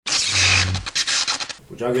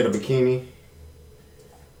y'all get a bikini?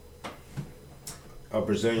 A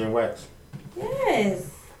Brazilian wax?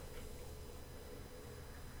 Yes.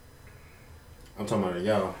 I'm talking about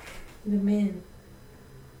y'all. The men.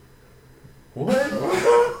 What?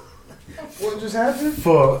 What just happened?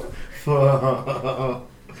 For a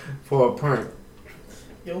prank.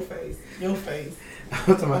 Your face. Your face. I'm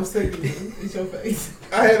talking I'm about, sick of you. It's your face.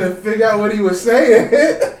 I had to figure out what he was saying.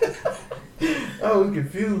 I was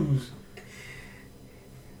confused.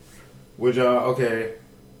 would y'all, okay,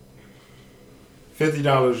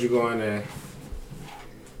 $50 you go in there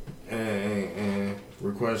and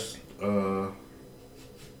request a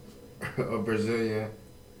Brazilian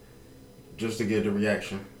just to get the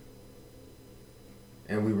reaction.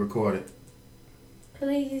 And we record it.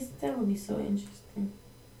 Please, that would be so interesting.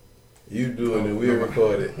 You do it and we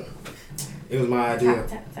record it. It was my idea. Tap,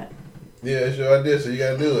 tap, tap. Yeah, it's your idea, so you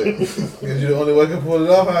gotta do it. Because you're the only one can pull it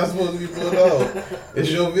off how it's supposed to be pulled off.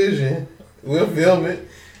 It's your vision. We'll film it.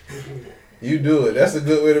 You do it. That's a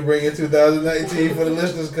good way to bring in 2019 for the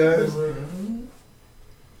listeners, cuz.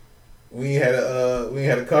 We ain't had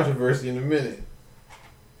a controversy in a minute.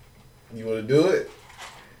 You wanna do it?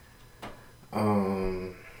 I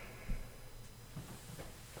don't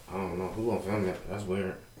know. Who gonna film it? That's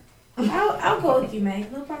weird. I'll go with you,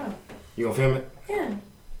 Meg. No problem. You gonna film it? Yeah.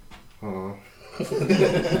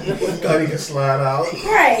 Thought he could slide out.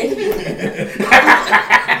 Right.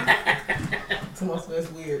 Too much that's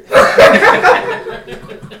weird.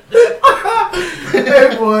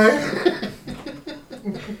 Hey, boy.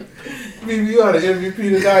 BB, you are the MVP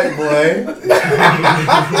tonight, boy.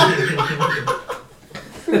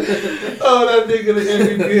 Oh, that nigga the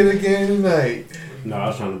MVP of the game tonight. No, I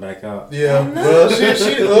was trying to back out. Yeah, well, she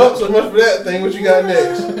up. So much for that thing. What you got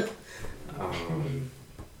next? I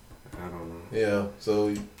don't know. Yeah,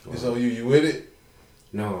 so it's on you. You with it?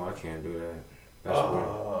 No, I can't do that. That's weird.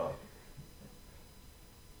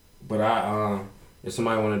 But if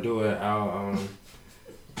somebody want to do it, I'll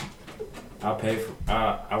pay for.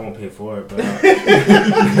 I won't pay for it, but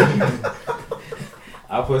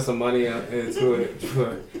I'll put some money into it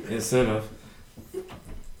for incentive,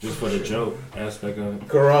 just for the joke aspect of it.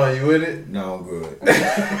 Karan, you with it? No, I'm good.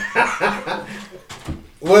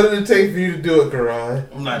 What did it take for you to do it, Karan?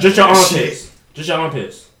 I'm not Just your doing armpits. shit. Just your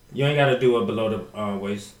armpits. You ain't gotta do it below the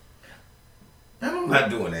waist. Man, I'm not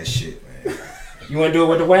doing that shit, man. You wanna do it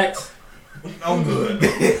with the wax? I'm good. I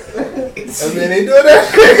mean, they doing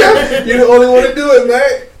that shit. You the only one to do it,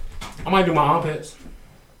 man. I might do my armpits.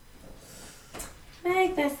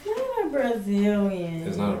 Meg, that's not a Brazilian.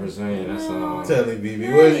 It's not a Brazilian. That's Tell me,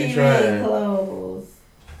 BB, what are you trying? Clothes.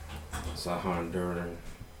 it's a Honduran.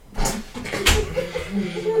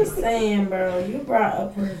 Just saying, bro. You brought a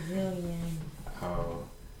Brazilian. Oh,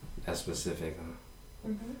 that's specific, huh?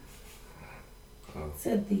 Mm-hmm. Oh.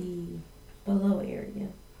 To the below area.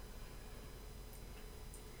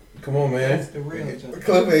 Come on, man. That's the real joke.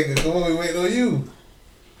 Cliffhanger, come on, we waiting on you.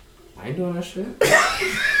 I ain't doing that shit.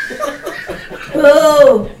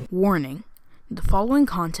 Boo! Warning. The following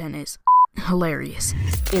content is hilarious.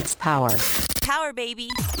 It's power. Power, baby.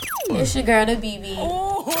 It's your girl, the BB.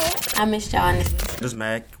 I missed y'all niggas. This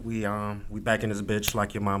Mac, we back in this bitch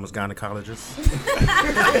like your mama's gynecologist.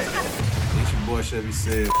 It's your boy Chevy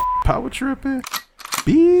said. Power tripping.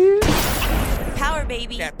 Bitch. Power,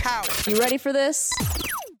 baby. That power. You ready for this?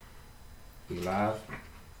 We live.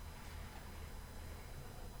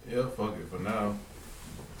 Yeah, fuck it for now.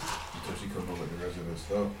 Until she comes up with the rest of this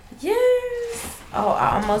stuff. Yes. Oh,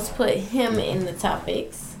 I almost put him in the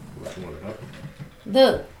topics. What you want it up?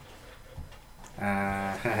 Look.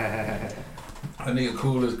 I nigga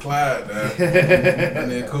cool as Clyde, man. That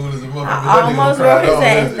nigga cool as a motherfucker. I almost wrote his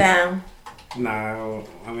ass down. Nah,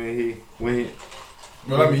 I mean when he.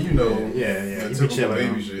 But I mean, you know. Yeah. The He be typical chilling.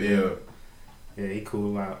 baby shit, yeah. Yeah, he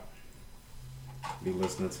cool out. Be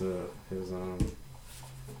listening to his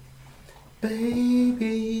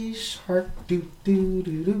Baby shark do do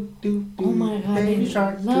do do do. Oh my God, Baby they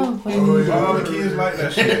shark love do. Baby All the kids like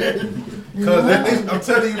that shit. Cause I'm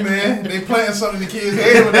telling you, man, they planting something in the kids'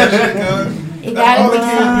 head with that shit, cuz. It That's all the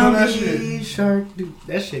gotta kids doing that shit. Baby shark do.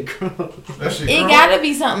 That shit gross. That shit it grown. gotta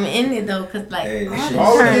be something in it though, cause like Hey, that all shit- the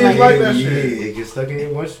all the time, kids like that Yeah, shit. it gets stuck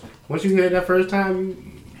in. Once you hear it that first time, you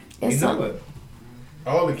it's know something. it.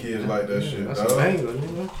 All the kids like that shit, That's dog. a banger,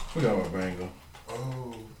 nigga. We got a banger.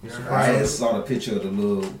 Oh, I just saw the picture of the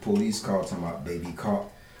little police car talking about baby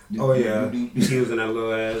cop. Oh yeah, he was in that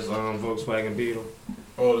little ass Volkswagen Beetle.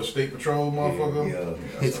 Oh, the state patrol motherfucker? Yeah.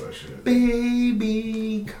 I saw that shit.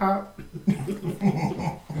 Baby cop.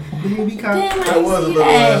 Baby cop. Damn, I That was a see little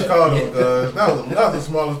ass that. car though, cuz. That was the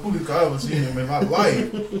smallest police car I ever seen in my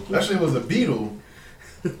life. That shit was a Beetle.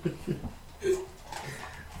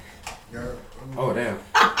 Oh damn.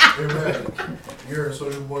 Hey man, you're a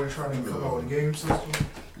Soulja Boy trying to come out with a game system.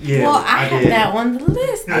 Yeah. Well, I have did. that on the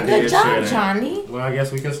list. I Good did job, share that. Johnny. Well, I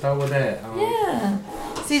guess we can start with that. Yeah.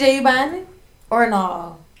 CJ, you buying it or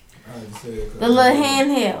no? I didn't say it. The little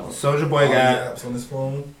handheld. Soulja Boy got. apps on his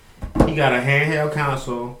phone. He got a handheld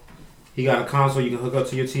console. He got a console you can hook up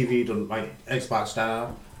to your TV to like Xbox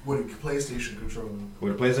style. With a PlayStation controller.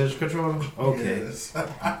 With a PlayStation controller? Okay. Yes.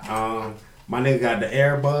 My nigga got the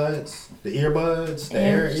earbuds. The earbuds. The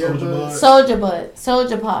earbuds. Soldier Pods.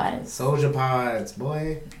 Soulja Pods,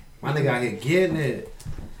 boy. My nigga out here getting it.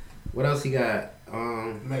 What else he got?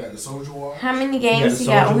 Man got the Soulja Watch. How many games he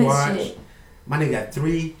got on his Watch. shit? My nigga got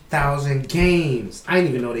 3,000 games. I didn't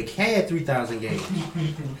even know they had 3,000 games.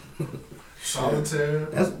 Solitaire.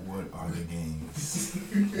 What are the games?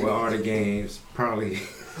 What are the games? Probably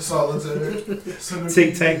Solitaire.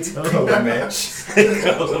 Tic-Tac-Toe. Match.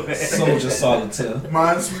 Soldier Solitaire.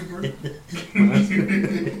 Minesweeper.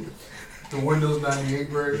 The Windows 98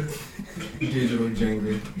 version. Digital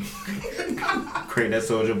Jenga. Create that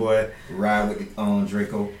Soulja Boy. Ride with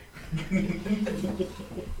Draco.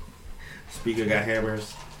 Speaker got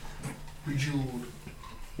hammers. Bejeweled.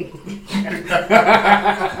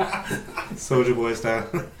 Soulja Boy style.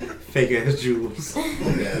 Fake ass jewels.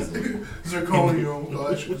 Zirconium. Oh,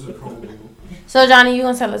 that shit is zirconium. So Johnny, you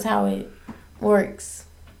gonna tell us how it works?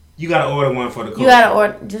 You gotta order one for the coach. You gotta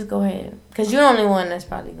order. Just go ahead, cause you're the only one that's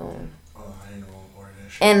probably going. Oh, I ain't gonna order that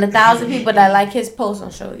shit. And the 1,000 people that like his post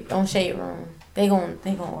on Shade Room, they gonna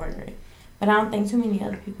order it. But I don't think too many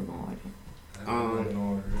other people gonna order it.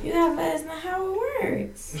 You gotta let us know how it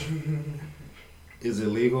works. Is it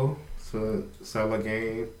legal to sell a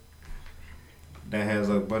game that has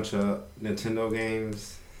a bunch of Nintendo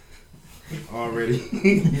games already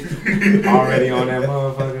on that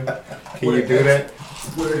motherfucker? Can you do that?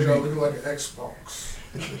 What is y'all looking like an Xbox?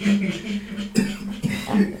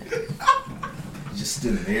 Just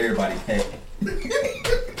stealing everybody pack.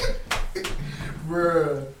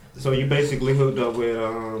 Bruh. So you basically hooked up with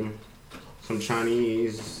some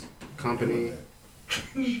Chinese company,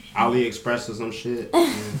 AliExpress or some shit. Not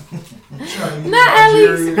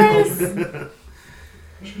AliExpress.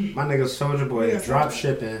 My nigga Soulja Boy is drop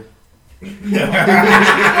shipping.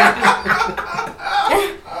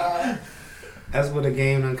 That's what the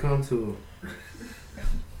game done come to.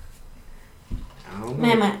 I don't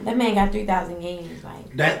know. That man got 3,000 games.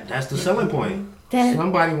 Like That's the selling point.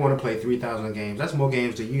 Somebody want to play 3,000 games. That's more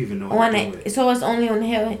games than you even know how to do it. So it's only on the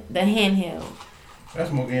handheld.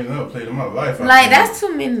 That's more games than I've ever played in my life. Like that's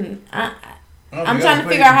too many. I'm trying to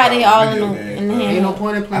figure out how they all in the handheld. Ain't no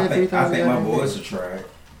point in playing 3,000 I think my games. boys will try it.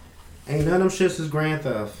 Ain't none of them shits is Grand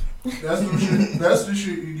Theft. That's the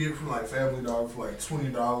shit you get from like Family Dollar for like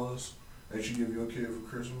 $20 that you give your kid for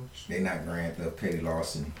Christmas. They not Grand Theft, petty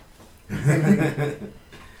larceny.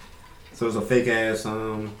 So it's a fake ass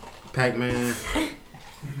Pac-Man.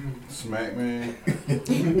 Smack Man.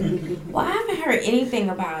 Well, I haven't heard anything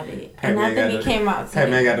about it, and I Pac-Man think it came out today.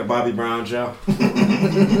 Pac-Man got the Bobby Brown gel.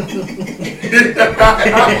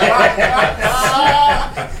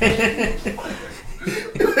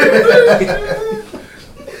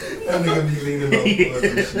 That nigga be leaning on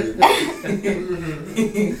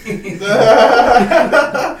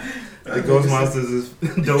The Ghost Monsters is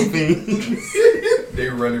dope fiends. They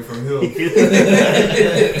running from him.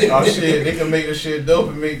 Oh shit, they can make the shit dope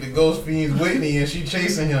and make the ghost fiends Whitney and she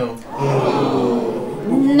chasing him.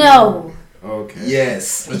 No. Okay.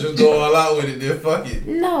 Yes. Let's just go all out with it then, fuck it.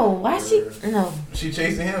 No. Why she? No. She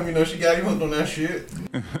chasing him, you know, she got him hooked on that shit.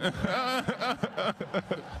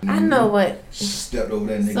 I know what. Stepped over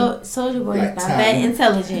that nigga. Soulja Boy Like is not that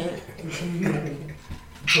intelligent.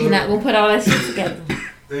 You're not gonna put all that shit together.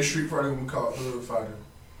 That street fighter gonna be called Hood Fighter.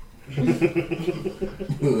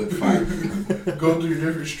 Hood fight. Go through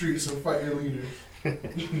different streets and fight your leaders.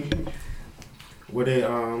 What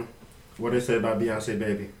they say about Beyonce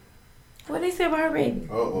baby? What they say about her baby?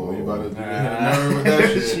 Oh, you about to do that with that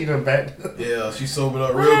shit. She done back. Yeah, she sobered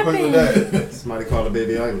up What real quick with that. Somebody called her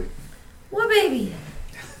baby ugly. What baby?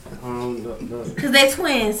 Cause they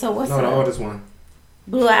twins. So what's the up? oldest one.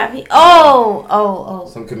 Blue Ivy. Oh.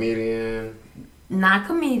 Some comedian. Not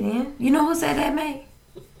comedian. You know who said that, May?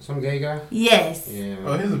 Some gay guy? Yes. Yeah.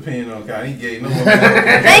 Oh, his opinion on God, he gay. No more.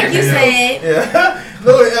 Thank you, Sid. Yeah.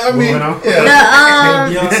 No, I mean, Yeah.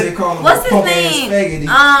 Beyonce called him what's a his punk name? ass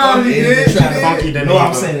faggot. Funky didn't No, I'm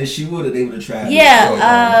either. saying that she would have. They would have tried.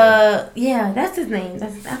 Yeah, that's his name.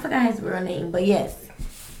 I forgot his real name, but yes.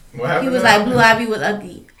 What happened? He was like Blue Ivy was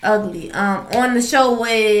ugly. On the show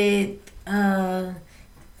with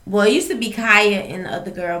Well, it used to be Kaya and the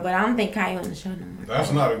other girl, but I don't think Kaya on the show no more.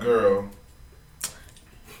 That's not a girl.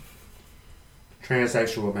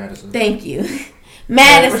 Transsexual Madison. Thank you.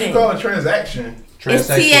 Madison. What you call a transaction? It's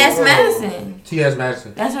T.S. Madison. T.S.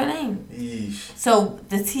 Madison. That's her name. Yeesh. So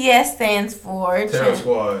the T.S. stands for... Terror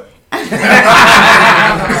Squad.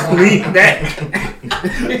 Leave that.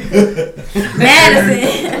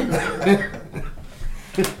 Madison.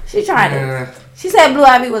 She tried it. She said Blue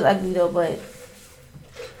Ivy was ugly though, but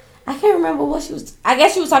I can't remember what she was. I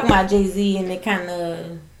guess she was talking about Jay-Z, and it kind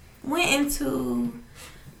of went into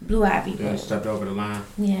Blue Ivy. Yeah, stepped over the line.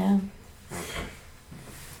 Yeah. Okay.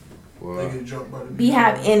 They Well, get jumped by the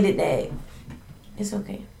Beehive ended that. It's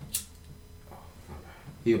okay.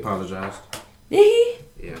 he apologized. Did he?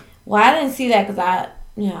 Yeah. Well, I didn't see that because I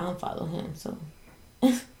don't follow him, so.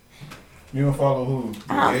 You don't follow who?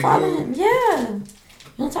 I don't follow him. Yeah.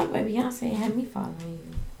 You don't talk about Beyonce and have me following you.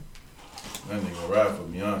 That nigga ride for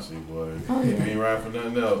Beyonce, boy. Oh, He yeah. ain't ride for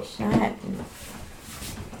nothing else. I had to.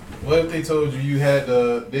 What if they told you had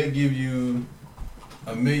they give you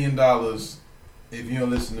 $1 million if you don't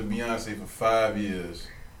listen to Beyonce for 5 years?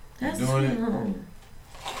 That's You doing too it? long.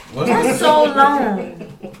 What's That's so long.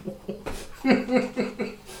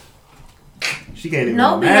 She can't even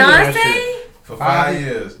No imagine that shit. Beyonce? For 5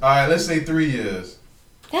 years. All right, let's say 3 years.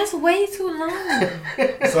 That's way too long.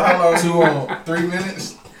 So how long you want? 3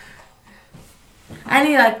 minutes? I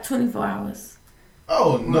need like 24 hours.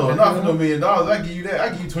 Oh no, not for no $1 million. I give you that. I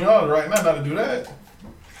give you $20 right now not to do that.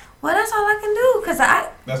 Well, that's all I can do, cause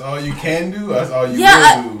That's all you can do. That's all you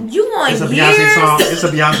yeah, will do. you want It's a years. Beyonce song. It's a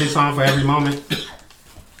Beyonce song for every moment,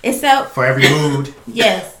 Except for every mood.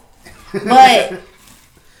 yes, but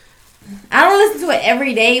I don't listen to it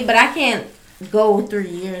every day. But I can't go 3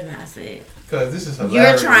 years. And I said, Cause this is you're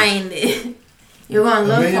hilarious. trying it. You're going $1 to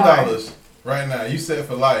look million for right now. You set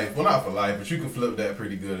for life. Well, not for life, but you can flip that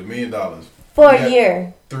pretty good. $1 million. for Yeah. a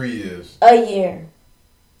year. 3 years. A year.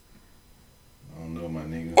 I don't know, my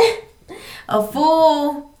nigga. A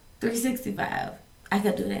full 365. I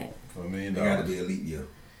could do that. For $1 million. It gotta be a leap year.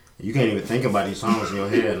 You can't even think about these songs in your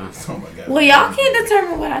head now. Oh my god. Well, y'all can't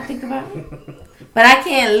determine what I think about it, but I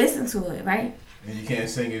can't listen to it, right? And you can't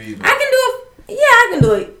sing it either. I can do it. Yeah, I can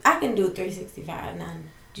do it. I can do 365. Now,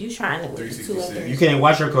 you trying to with the 2 or 366. You 3. can't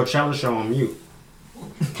watch your Coachella show on mute.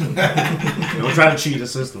 Don't try to cheat the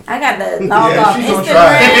system. I got to log off she's gonna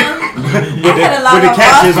Instagram. With the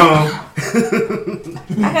captions on.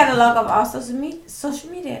 I got to log off all social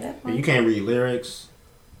media at that point. You can't read lyrics.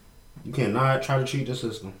 You cannot try to cheat the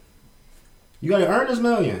system. You gotta earn this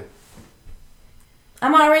million.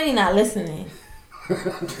 I'm already not listening.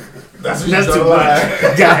 That's That's too too much.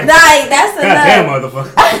 God, Like, that's damn, enough.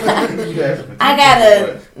 motherfucker. I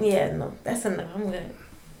gotta. Yeah, no, that's enough. I'm good.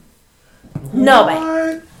 No,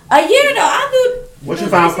 babe. A year though, I do. What you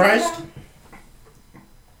found, Christ?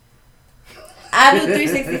 I do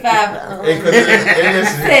 365. Hey,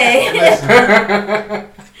 listen.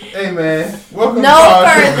 Hey, man. Welcome No to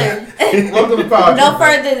further. Welcome to Power No Trip.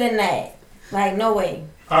 further than that. Like, no way.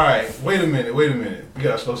 All right, wait a minute. We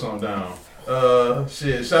gotta slow something down.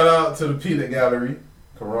 Shit. Shout out to the Peanut Gallery,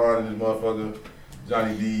 Karan and this motherfucker,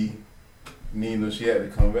 Johnny D, Nina. She had to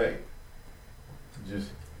come back. Just.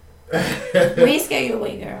 We ain't scare you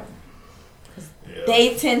away, girl. Yeah.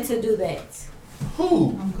 They tend to do that.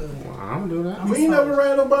 Who? I'm good. Well, I don't do that. We ain't never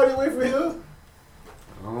ran nobody away from here.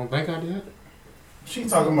 I don't think I did. She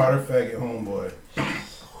talking about her faggot homeboy.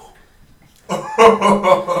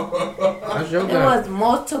 That's your It guy. was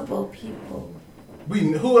multiple people.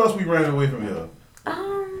 Who else we ran away from here?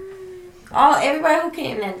 Everybody who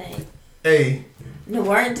came that night. Hey. They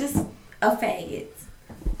weren't just a faggot.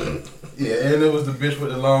 Yeah, and it was the bitch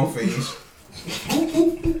with the long face.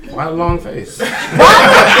 Why the long face? You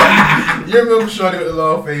remember Shorty with the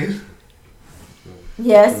long face?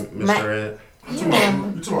 Yes, Mr. Ed. You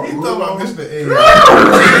remember? He talking about Mr. A.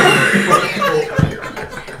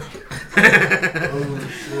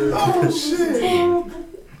 Oh shit.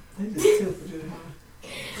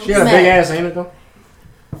 She had a big ass, ain't it though?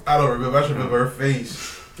 I don't remember. I should remember her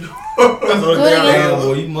face. That's the only Good thing I again. Damn, remember.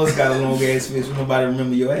 boy, you must got a long ass face. Nobody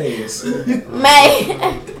remember your ass.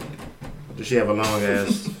 Man. Does she have a long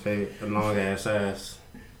ass face? A long ass ass?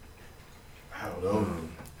 I don't know.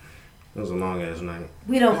 It was a long ass night.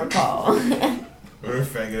 We don't recall. Her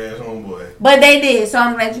faggot ass homeboy. But they did, so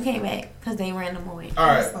I'm glad you came back. Because they ran them away.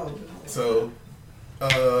 Alright. So,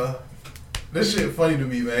 this shit funny to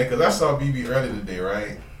me, man, because I saw BB earlier today,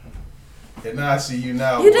 right? And now I see you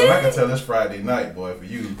now. You boy, did? I can tell it's Friday night, boy, for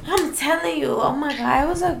you. I'm telling you, oh my God, it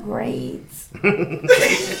was a great.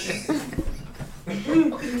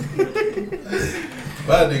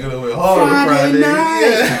 My nigga done went hard on Friday.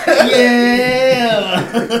 Yeah.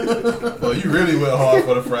 Well, you really went hard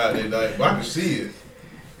for the Friday night. But I can see it.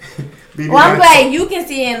 Well, I'm glad you can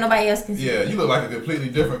see it and nobody else can see it. Yeah, you look like a completely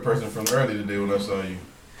different person from earlier today when I saw you.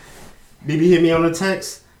 BB hit me on the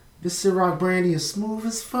text. This Ciroc brandy is smooth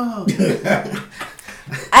as fuck. And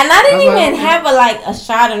I didn't even have a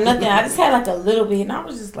shot or nothing. I just had like a little bit, and I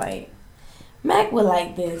was just like, Mac would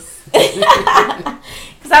like this, because I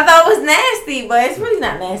thought it was nasty, but it's really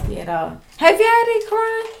not nasty at all. Have you had it,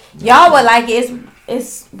 Karan? Y'all would like it.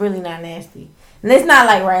 It's really not nasty, and it's not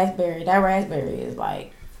like raspberry. That raspberry is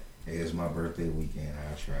like. It's my birthday weekend.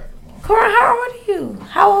 I tried tomorrow. Karan, how old are you?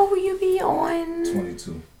 How old will you be on?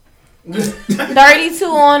 22. 32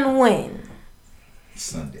 on when?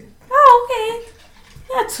 Sunday. Oh, okay.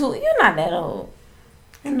 You're not that old.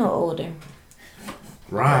 You're no older.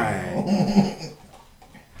 Right.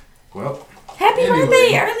 Well. Happy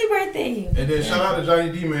birthday, early birthday. And then shout out to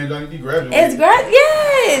Johnny D, man. Johnny D graduated. It's great.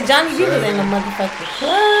 Yeah, Johnny D was in the motherfucking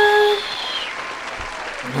club.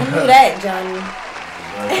 I knew that, Johnny.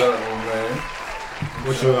 Man.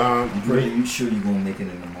 What's your You sure you gonna make it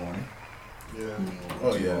in the morning? Yeah.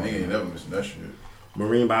 Oh yeah, nigga ain't never missing that shit.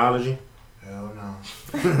 marine biology? Hell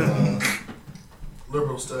no.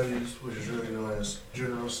 Liberal studies, which is really known as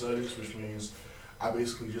general studies, which means I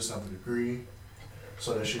basically just have a degree.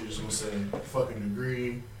 So that shit just gonna say fucking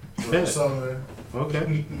degree. Summer.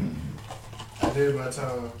 Okay. I did my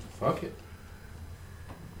time. Fuck it.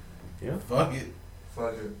 Yeah. Fuck it.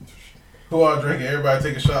 Fuck it. Who all drinking? Everybody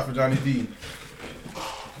take a shot for Johnny D.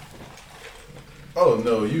 Oh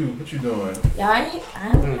no, you. What you doing? Yeah,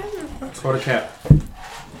 I don't know. For the cap.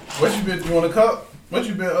 What you been? You want a cup? What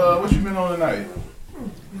you been on tonight?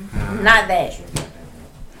 Not that.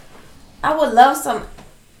 I would love some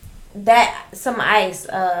ice.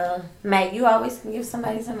 Mac, you always can give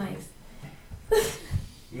somebody some ice.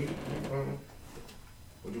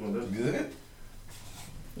 What you want this? Good.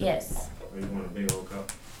 Yes. Or you want a big old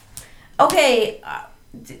cup? Okay,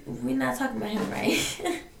 we're not talking about him,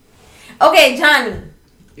 right? Okay, Johnny.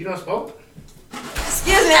 You don't smoke?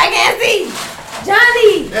 Excuse me, I can't see.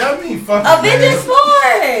 Johnny. Yeah, I mean, fuck it, Avengers 4.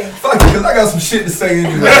 Fuck it, cause I got some shit to say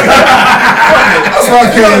anyway. That's why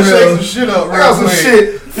I came shake here. some shit up. I got some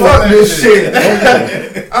shit. Fuck this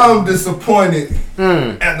shit. I'm disappointed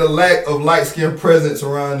Hmm. at the lack of light skinned presence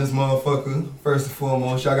around this motherfucker. First and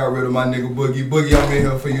foremost, y'all got rid of my nigga Boogie. Boogie, I'm in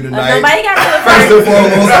here for you tonight. Nobody got rid of First her. and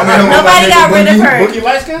foremost, I'm in here Nobody with my got nigga rid of Boogie. her. Boogie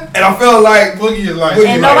light skin? And I feel like Boogie is like.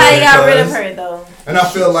 And nobody got rid of her, though. And I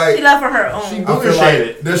feel like She left for her own. She I feel Boogie like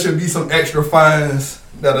shaded. there should be some extra fines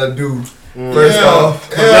that I do. First Yeah. off,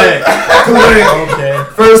 Correct. Okay.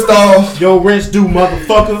 first off, Yo, rents due,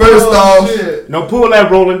 motherfucker. first off, Shit. No, pull that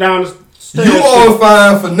rolling down the stairs. you all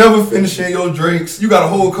fine for never finishing your drinks. You got a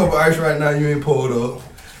whole cup of ice right now you ain't pulled up.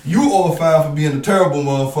 You all fine for being a terrible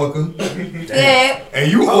motherfucker. Yeah. And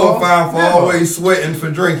you all fine for always sweating for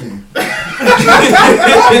drinking.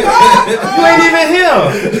 You ain't even here.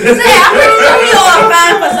 Say, I'm pretty sure we all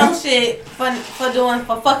fine for some shit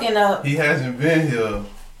for fucking up. He hasn't been here.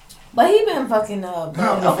 But he been fucking up.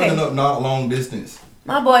 How am I Okay. fucking up not long distance?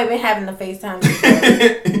 My boy been having the FaceTime.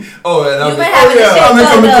 Oh, and You been having the shit I've been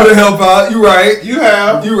coming fucked to the up. help out. You right. You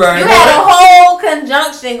have. You right. You had a whole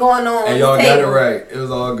conjunction going on. And y'all the got it table. right. It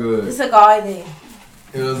was all good. It took all day.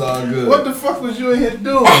 It was all good. What the fuck was you in here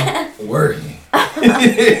doing? Working.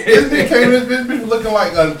 This bitch came in this bitch looking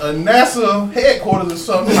like a NASA headquarters or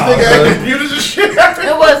something. This Nah, nigga son. had computers and shit.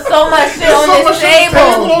 There was so much shit on So much this shit on the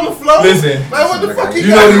table table. on the floor. Listen, Man, what the fuck you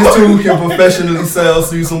know these two can professionally sell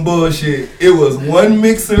through some bullshit. It was one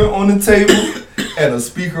mixer on the table and a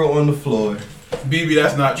speaker on the floor. BB,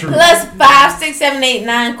 that's not true. Plus 5, 6, 7, 8,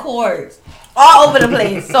 9 chords. All over the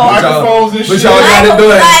place. So Microphones and But shit. y'all got it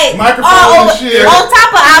done. like, Microphones all and over, shit. on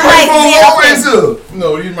top of our Microphone mics, always up.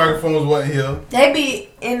 No, these microphones wasn't here. they be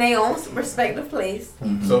in their own respective place.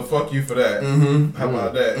 So fuck you for that. Mm-hmm. How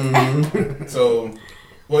about that? Mm-hmm. So,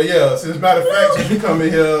 well, yeah. Since matter of fact, since you come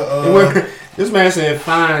in here, This man said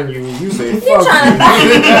find you. You said You fuck trying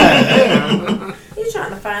to you. find You trying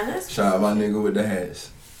to find us? Shout out my nigga with the hats.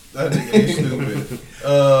 that nigga ain't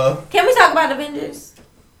stupid. Can we talk about Avengers?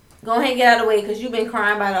 Go ahead and get out of the way because you've been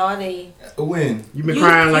crying about it all day. When? You been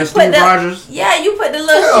crying like put Steve the- Rogers? Yeah, you put the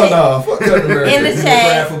little Hell shit no. Fuck Captain America. in the You been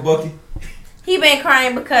chat. crying for Bucky? He been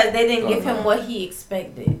crying because they didn't Oh, give him no. what he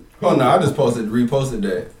expected. Oh no, I just reposted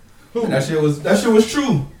that. And that shit was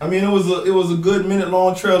true. I mean, it was a good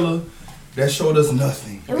minute-long trailer that showed us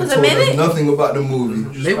nothing. It was a told us minute? nothing about the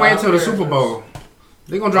movie. They wait until the Super Bowl.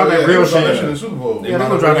 They gonna drop that they real was on that shit. in the Super Bowl. Yeah, they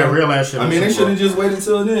gonna drop that real ass shit. I on mean, they Super should Bowl. have just waited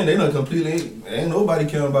till then. They done completely ain't nobody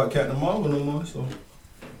caring about Captain Marvel no more. So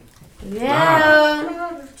Yeah.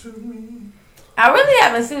 Matter to me. I really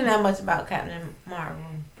haven't seen that much about Captain Marvel.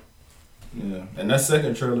 Yeah, and that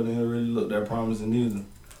second trailer didn't really look that promising either.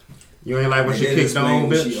 You ain't like when she They did kicked the explain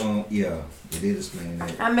old what bitch? she on. Yeah, they did explain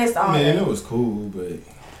that. I missed all I mean, that. it was cool, but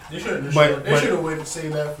They should have But- waited to say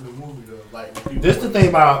that for the movie though. Like This the thing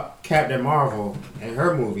about Captain Marvel and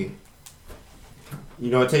her movie. You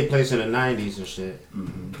know, it take place in the 90s and shit.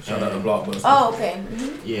 shout out to Blockbuster. Oh, okay.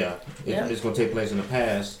 Mhm. Yeah, Yeah. it's gonna take place in the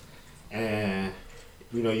past, and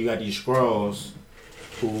you know you got these Skrulls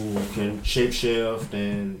who can shapeshift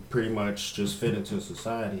and pretty much just fit into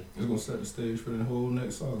society. It's gonna set the stage for the whole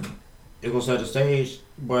next saga. It's gonna set the stage,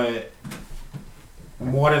 but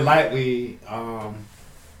more than likely,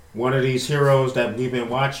 one of these heroes that we've been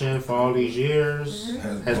watching for all these years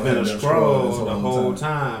has been a Skrull the whole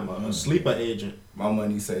time, a sleeper agent. My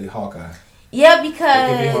money say Hawkeye. Yeah, It could be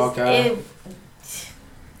because Hawkeye.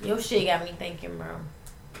 your shit got me thinking, bro.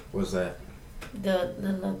 What's that? The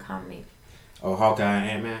little comic Oh, Hawkeye and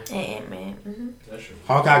Ant-Man. and Ant-Man. Mm-hmm. that shit.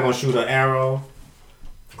 Hawkeye gonna shoot an arrow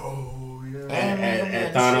Oh yeah.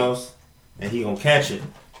 at Thanos, and he gonna catch it.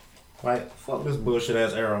 Like, fuck this bullshit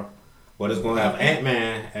ass arrow. But it's gonna have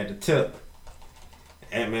Ant-Man at the tip.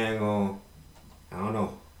 Ant-Man gonna, I don't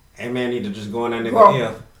know. Ant-Man need to just go in that nigga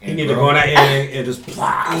ear. He need to go in that ear and just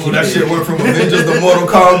Ooh, that shit went from Avengers to Mortal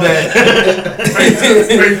Kombat.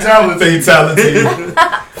 Fatality. Fatality.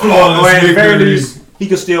 Or at the very least, he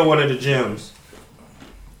could steal one of the gems.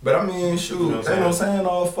 But I mean, shoot, You know what ain't I'm no saying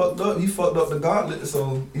all fucked up. He fucked up the gauntlet,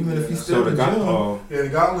 so even if he So still the the guy, gem. Yeah, the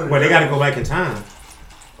gauntlet. well, they gotta go back in time.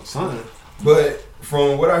 Or something. But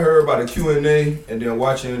from what I heard about the Q&A and then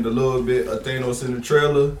watching the little bit of Thanos in the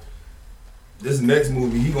trailer, this next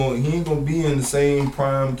movie he ain't gonna be in the same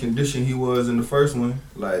prime condition he was in the first one.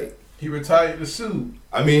 Like, He retired the suit.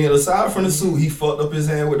 I mean, aside from the suit, he fucked up his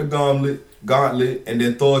hand with the gauntlet, and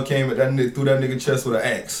then Thor came at that nigga, through that nigga chest with an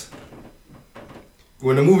axe.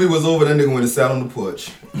 When the movie was over, that nigga went and sat on the porch.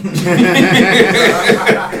 And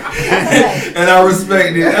I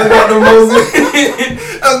respect it. That's about the most.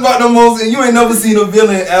 That's about the most. You ain't never seen a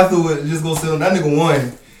villain afterward just go sit on. That nigga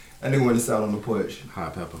won. That nigga went and sat on the porch.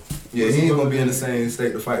 Hot pepper. Yeah, he ain't gonna be in the same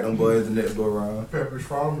state to fight them boys the next go around. Pepper's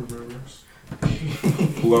Farm remembers.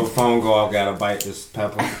 Whoever phone go off gotta bite this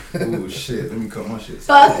pepper. Ooh, shit. Let me cut my shit.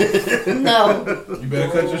 Fuck no. You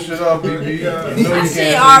better cut your shit off, BB. You know you My can't shit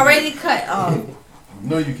take already cut off. it.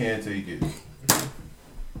 No, you can't take it.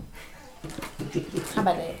 How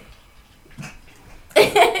about that?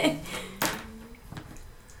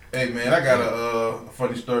 Hey man, I got a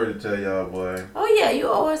funny story to tell y'all, boy. Oh yeah, you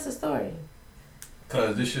owe us a story.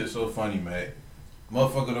 Cause this shit's so funny, man.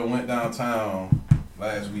 Motherfucker that went downtown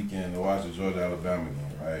last weekend to watch the Georgia-Alabama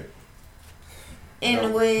game, right?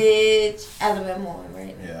 In which Alabama won,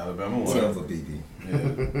 right? Yeah, Alabama won. Whatever, BB.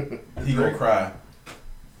 Yeah. He gonna cry.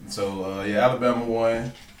 So yeah, Alabama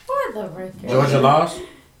won. For the record. Georgia lost.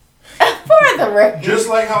 For the record. Just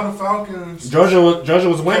like how the Falcons. Georgia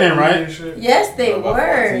was winning, right? Yes, they About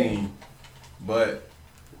were. 14. But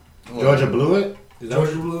Georgia blew it. Is that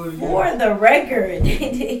Georgia blew it again. For the record, they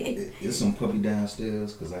did. Is some puppy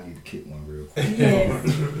downstairs? Because I need to kick one real quick. Yes.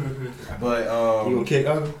 But you gonna kick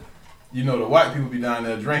other? you know the white people be down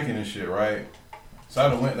there drinking and shit, right? So I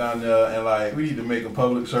done went down there and like we need to make a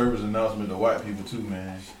public service announcement to white people too,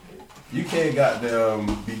 man. You can't goddamn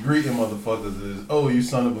be greeting motherfuckers as, oh, you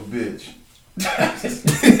son of a bitch.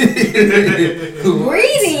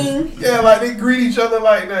 Greeting. Yeah, like they greet each other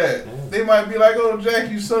like that. They might be like, oh,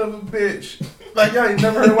 Jack, you son of a bitch. Like, y'all ain't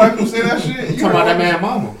never heard white people say that shit? You talking about that man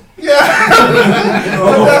mama? Yeah.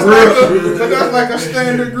 But that's like a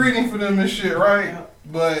standard greeting for them and shit, right?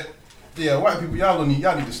 But, yeah, white people, y'all need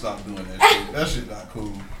to stop doing that shit. That shit not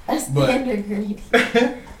cool. That's But- standard greeting.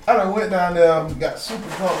 I done went down there, got super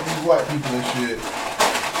drunk with these white people and shit,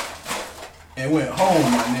 and went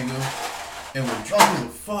home, my nigga, and was drunk as a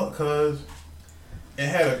fuck, cuz, and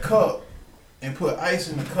had a cup, and put ice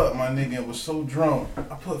in the cup, my nigga, and was so drunk, I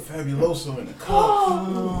put Fabuloso in the cup.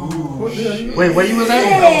 What the hell? Wait, where you was at?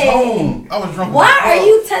 I was home. I was drunk. Why as are fuck.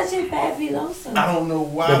 you touching Fabuloso? I don't know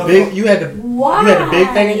why. The big, you had the big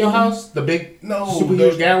thing in your Why? house, the big No, super the-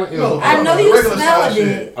 huge gallon. no, I know the you regular size smelled shit.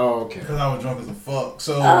 it. Oh, okay. Cause I was drunk as a fuck.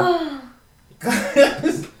 So Oh.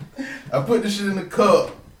 I put the shit in the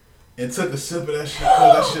cup and took a sip of that shit.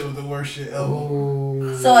 Cause that shit was the worst shit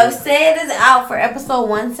ever. So if Sid is out for episode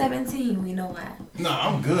 117, we know why. Nah,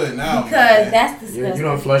 I'm good now. Because man. that's disgusting. You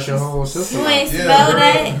don't flush your whole system. You ain't out. smell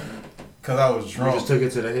that? Cause I was You drunk. just took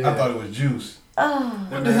it to the head. I thought it was juice.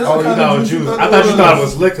 What the hell? Oh, you thought it was juice. I thought you thought it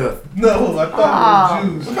was liquor. No, I thought it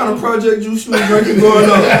was juice. What kind of project juice you was drinking growing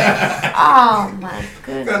up? Oh my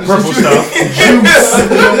goodness. Purple stuff. Juice.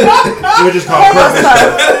 We were just called purple stuff.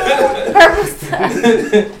 Purple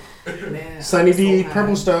stuff. Sunny D,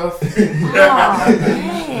 purple stuff. Oh,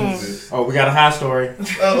 man. Oh, we got a high story.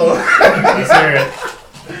 Uh-oh. Let's hear it.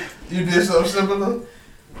 You did something similar?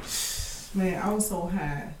 Man, I was so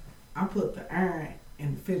high. I put the iron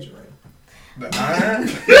in the refrigerator. The iron?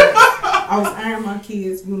 I was ironing my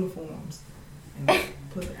kids' uniforms and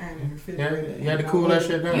put the iron in the refrigerator. You had to cool that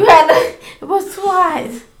shit down. You had to. It was too hot.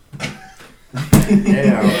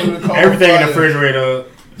 Yeah. Everything in the refrigerator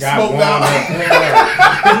got Smoked warmed out. up.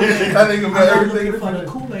 I think about everything in the For the refrigerator.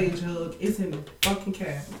 Kool-Aid jug, it's in the fucking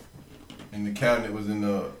cabinet. And the cabinet was in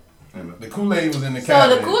the Kool-Aid was in the So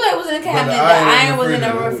cabinet. the Kool-Aid was in the But cabinet. The iron was in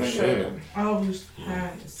the refrigerator. I was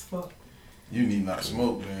high as fuck. You need not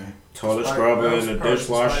smoke, man. Toilet scrubber in the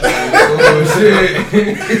dishwasher. Oh shit!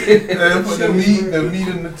 And put the meat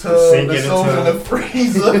in the tub, Sink the in the soda in tub. the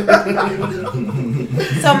freezer.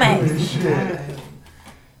 So, man, Shit.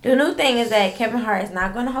 the new thing is that Kevin Hart is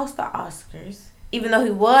not going to host the Oscars, even though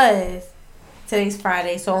he was today's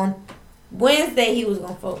Friday. So on Wednesday he was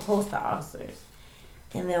going to host the Oscars,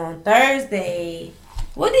 and then on Thursday,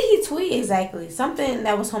 what did he tweet exactly? Something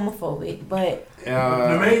that was homophobic, but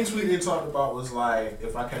The main tweet they talked about was like,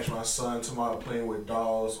 if I catch my son tomorrow playing with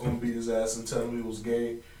dolls, I'm gonna beat his ass and tell him he was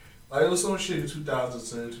gay. Like, it was some shit in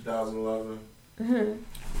 2010, 2011.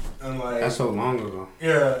 And like, That's so long ago.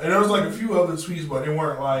 yeah, and there was like a few other tweets, but they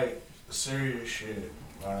weren't like serious shit.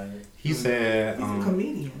 Like, He said He's a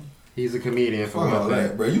comedian. he's a comedian for Fuck all what?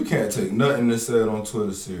 that, bro. You can't take nothing that's said on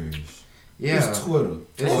Twitter serious. Yeah. It's Twitter.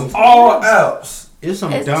 It's on all apps. It's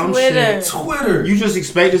some It's dumb Twitter. shit. Twitter. You just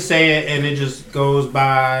expect to say it and it just goes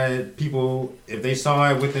by. People, if they saw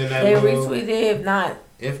it within that they little, retweeted it.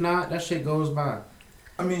 If not, that shit goes by.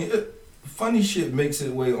 I mean, funny shit makes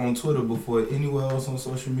its way on Twitter before anywhere else on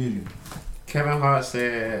social media. Kevin Hart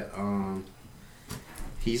said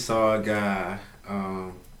he saw a guy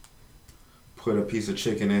put a piece of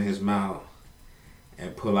chicken in his mouth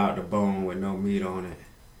and pull out the bone with no meat on it.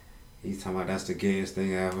 He's talking about that's the gayest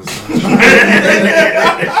thing I ever saw.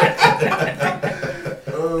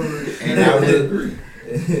 And I would agree.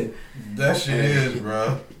 That shit is,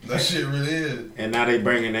 bro. That shit really is. And now they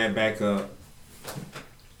bringing that back up.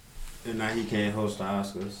 And now he can't host the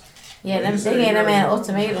Oscars. yeah, they gave that man an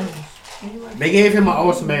ultimatum. They gave him an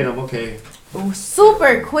ultimatum, okay. It was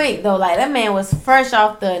super quick though. Like that man was fresh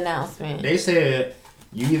off the announcement. They said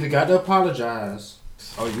you either got to apologize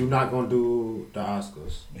or you not gonna do the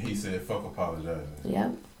Oscars. He said, "Fuck apologizing."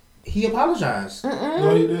 Yep. He apologized.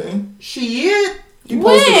 No, he didn't. Shit. He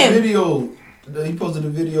posted When? a video. He posted a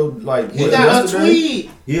video like He what, got a yesterday?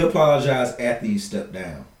 tweet. He apologized after he stepped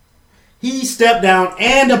down. He stepped down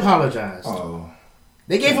and apologized. Oh,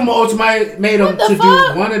 They gave him an ultimatum What the to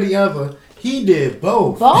fuck? do one or the other. He did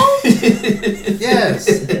both. Both? Yes.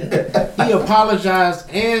 He apologized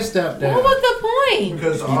and stepped down. What was the point?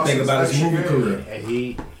 because the You think Oscars about his extra movie gay. career. And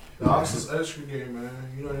The Oscars extra gay, man.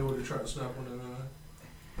 You know they would have tried to snap on that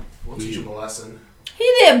guy. We'll teach him a lesson. He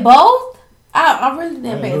did both? I really I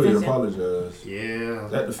didn't pay knew he attention. apologized. yeah.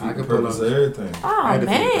 That I defeats the could pull purpose up. of everything. Oh I defeat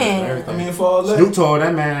the purpose of man. everything. I mean, for all that. Snoop told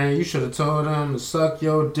that man, you should have told him to suck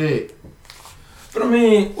your dick. But I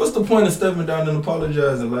mean, what's the point of stepping down and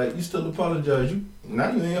apologizing? Like, you still apologize.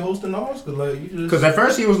 Now you ain't hosting the Oscars. Like, you just. Because at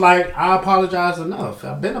first he was like, I apologize enough.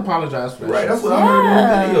 I've been apologized for that. Right, shit. that's what I heard in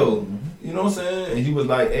the video. You know what I'm saying? And he was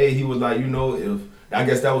like, you know, if I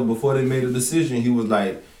guess that was before they made a decision. He was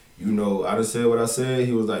like, you know, I just said what I said.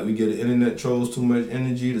 He was like, we get the internet trolls too much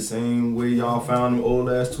energy, the same way y'all found them old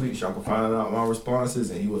ass tweets. Y'all can find out my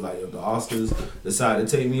responses. And he was like, if the Oscars decide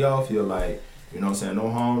to take me off, you're like, you know what I'm saying, no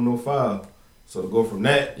harm, no foul. So to go from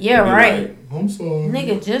that, Yeah, to be right. like, I'm sorry.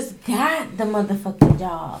 Nigga just got the motherfucking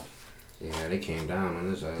job. Yeah, they came down on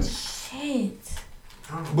his ass. Shit.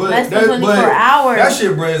 But Less than 24 but hours. that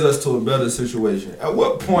shit brings us to a better situation. At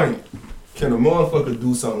what point can a motherfucker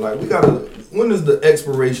do something like when is the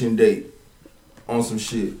expiration date on some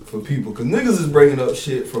shit for people? Cause niggas is bringing up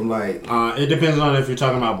shit from like It depends on if you're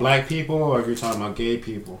talking about black people or if you're talking about gay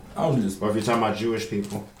people. I'm just Or if you're talking about Jewish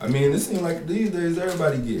people. I mean, it seems like these days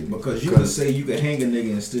everybody get Because you can say you can hang a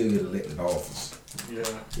nigga and still get elected office. Yeah.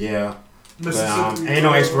 Yeah. But Mississippi, ain't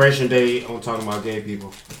no expiration date on talking about gay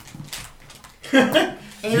people.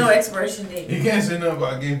 Ain't no expiration date. You can't say nothing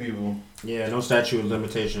about gay people. Yeah, no statute of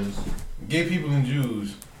limitations. Gay people and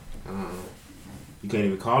Jews. You can't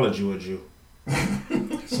even call a Jew a Jew.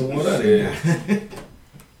 So what are they?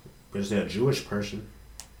 But is that a Jewish person?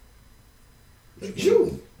 A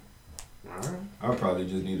Jew. Alright. I probably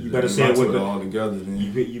just need to You better say it with all together. Then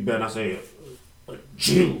you better not say a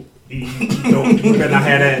Jew. You better not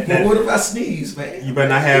have that. Well, what if I sneeze, man? You better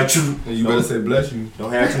not have. you better say bless you.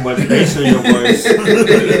 Don't have too much bass in your voice. When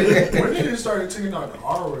did they start taking out the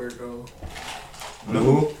R word though? The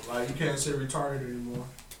who? Like you can't say retarded anymore.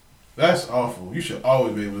 That's awful. You should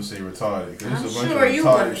always be able to say retarded because I'm there's a bunch sure of you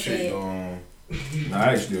gonna retarded say shit it. going on. No,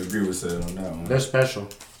 I actually agree with Seth on that one. They're special.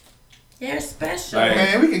 They're special. Like-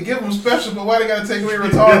 Man, we can give them special, but why they gotta take away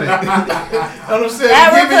retarded? I'm saying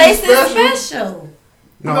That give it replaces special.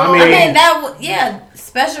 No, No, I mean, Yeah,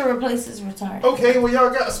 special replaces retarded. Okay, well y'all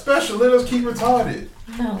got special. Let us keep retarded.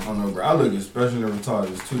 No. I don't know, bro. I look at special and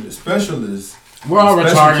retarded as two. The special is we're all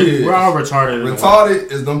special retarded. kids. We're all retarded. in a way.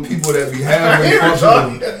 Retarded is them people that be having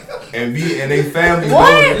functional and they family.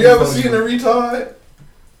 What? You ever seen a retard?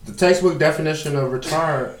 The textbook definition of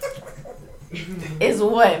retard. Is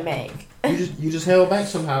what, Meg? You just held back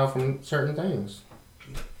somehow from certain things.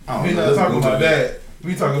 We not talking about that.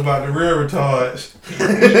 We talking about the real retards.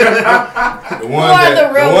 The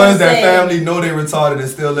ones that family know they retarded and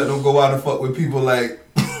still let them go out and fuck with people like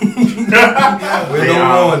with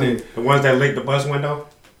no warning. The ones that lick the bus window.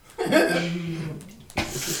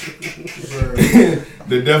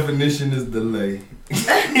 The definition is delay. Is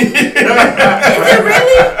it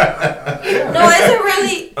really? No, is it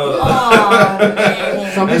really? Oh,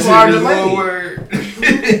 man. Some That people are shit is one delayed.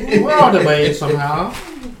 word. We're all delayed somehow.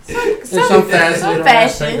 In some facet or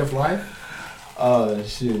aspect of life. Oh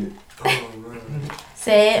shit.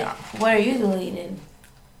 Say it. What are you deleting?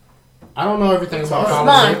 I don't know everything about Come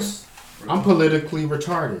politics. I'm politically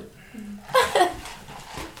retarded.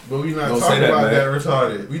 But we not Don't say talking that, about man. that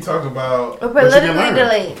retarded. We talk about We're politically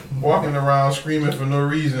delayed. walking around screaming for no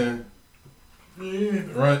reason.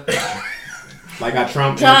 Run. Like how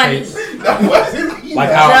Trump Johnny. imitates. That wasn't me. Like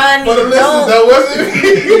how Johnny, For the listeners, don't, that wasn't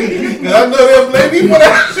me. 'Cause I know they'll blame me for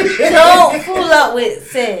that shit. don't fool up with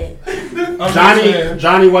said.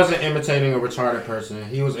 Johnny wasn't imitating a retarded person.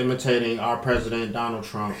 He was imitating our president Donald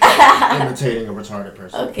Trump imitating a retarded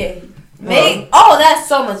person. Okay. Meg. Oh, that's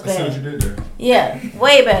so much I see what better. you did there. Yeah,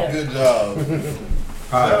 way better. Good job.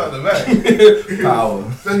 Shout out to Mac. Power.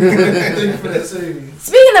 Thank you for that saving.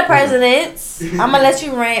 Speaking of presidents, I'm gonna let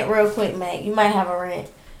you rant real quick, Mac. You might have a rant,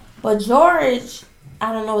 but George,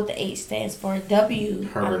 I don't know what the H stands for. W. I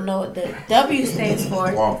Herbert. don't know what the W stands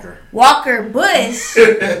for. Walker. Walker Bush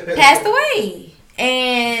passed away,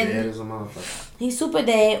 and Dead as a motherfucker. he's super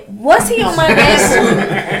dead. Was he on my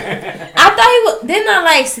dad? I thought he was. Didn't I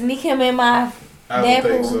like sneak him in my? I don't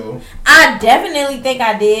think so. I definitely think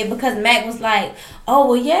I did because Mac was like, "Oh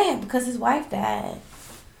well, yeah, because his wife died.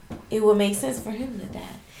 It would make sense for him to die.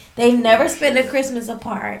 They never spent a Christmas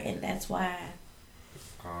apart, and that's why."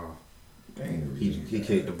 He kicked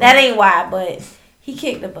the bucket. That ain't why, but he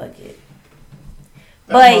kicked the bucket.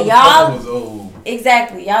 That But motherfucker y'all, was old.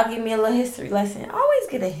 exactly, y'all give me a little history lesson. I always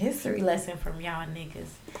get a history lesson from y'all niggas.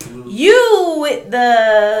 You with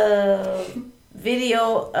the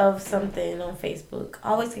video of something on Facebook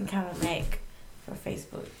always can count on Mac for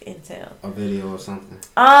Facebook intel. A video or something.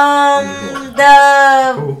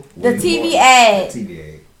 The TV ad.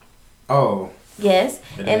 TV ad. Oh. Yes,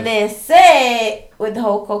 It and is. then said with the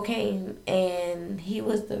whole cocaine, and he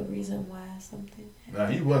was the reason why something. Nah,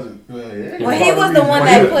 he wasn't. Well, yeah, Well, he was the one Well,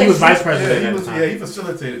 that he pushed. was vice Yeah, president he at was. the Yeah, time. he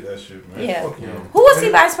facilitated that shit, man. Yeah. Fuck him. Who was he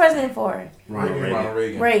vice president for? Ronald Reagan.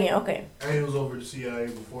 Reagan. Reagan. Okay. And he was over the CIA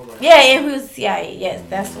before that. Yeah, and he was CIA. Yes,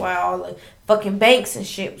 that's why all the fucking banks and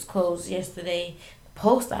shit was closed yesterday. The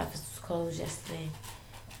post office was closed yesterday.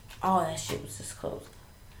 All that shit was just closed.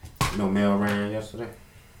 No mail ran yesterday.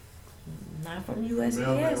 Not from Mailman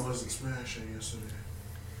USPS. wasn't smashing yesterday.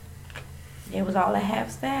 It was all a half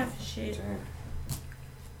staff and shit.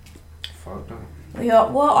 Fucked up.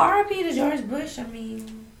 Well, RIP to George Bush. I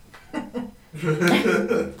mean,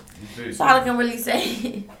 that's all I can really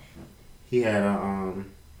say. He had a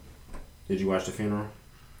Did you watch the funeral?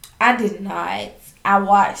 I did not. I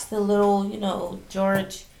watched the little,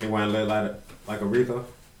 George. It wasn't lit like Aretha.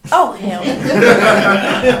 Oh hell!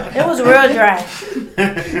 It was real dry.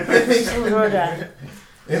 It was real dry.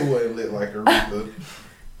 It wasn't lit like Aretha.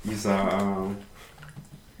 You saw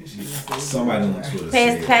Somebody on Twitter Pass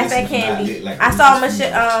said, that "This is not candy. lit like I a saw Reese's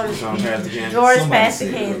Michelle. Peanut." Sean passed the candy. George Somebody passed the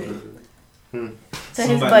said candy that. to his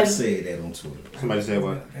Somebody buddy. said that on Twitter. Somebody said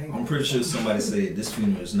what? I'm pretty sure somebody said this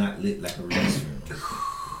funeral is not lit like a Reese's funeral.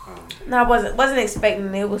 No, I wasn't expecting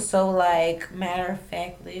it. It was so like matter of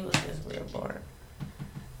factly. It was just real boring.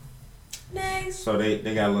 Next. So they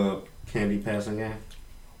got a little candy passing game.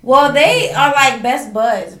 Well, they are like best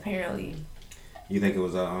buds apparently. You think it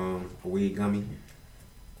was a weed gummy?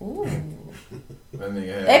 Ooh. That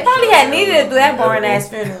nigga They probably had needed to do that boring ass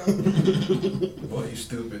funeral. Boy, you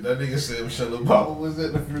stupid. That nigga said Michelle Obama was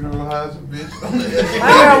at the funeral house, bitch. My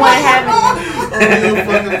girl wasn't having it. You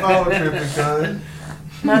fucking power tripping,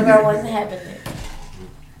 cuz. My girl wasn't having it.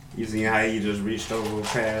 You see how he just reached over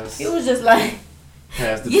past? He was just like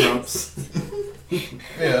past the yes. Trumps.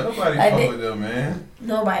 Yeah, nobody fuck with them, man.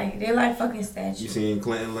 Nobody. They like fucking statues. You seen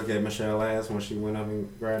Clinton look at Michelle ass when she went up and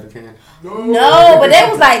grabbed the can? No, but they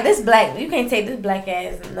was like, this black, you can't take this black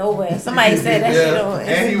ass nowhere. Somebody said that shit on.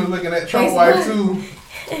 And he was looking at Trump wife too.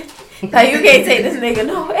 Like, you can't take this nigga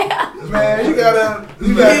nowhere. Man, you gotta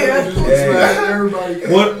everybody.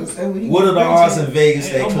 What are the odds in Vegas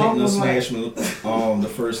that Clinton will smash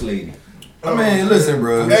the first lady? I mean, listen,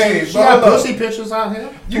 bro. Hey, she got pussy pictures out here.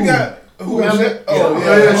 You got who is it? Oh,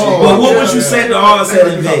 yeah. But what would you say the odds at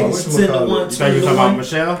in Vegas? 10 to 1, 2 So you to talking 1? about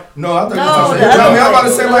Michelle? No, I thought No, you talking the about. other I'm about to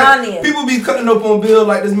one, say Melania. like people be cutting up on Bill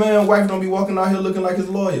like this man wife don't be walking out here looking like his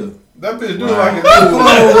lawyer. That bitch do like it. Come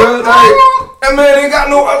on, bro. Like, that man ain't got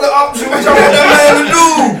no other option. What y'all want that man to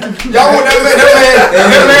do? Y'all want that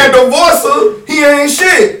man divorce her? He ain't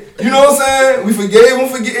shit. You know what I'm saying? We forgave him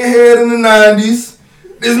for getting head in the 90s.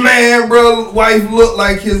 This man, bro, wife look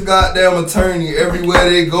like his goddamn attorney everywhere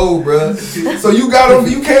they go, bro. So you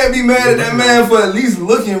can't be mad at that man for at least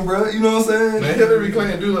looking, bro. You know what I'm saying? Man, Hillary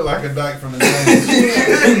Clinton do look like a dyke from the 90s.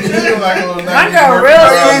 She look like a little 90s. My girl You real,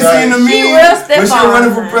 ain't seen the she meme real when stiff she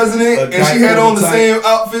running for president and she had on the same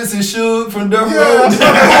outfits and Suge from Death Row.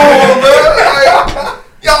 Come on, bro. Like,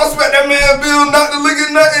 y'all expect that man Bill not to look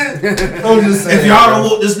at nothing? I'm just saying. If y'all don't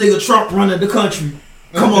want this nigga Trump running the country,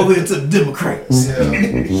 come over here to the Democrats.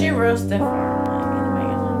 Yeah. She real stiff.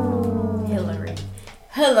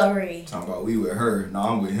 Hillary. Talking about we with her. No,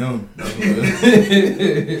 I'm with him.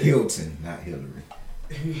 Hilton, not Hillary.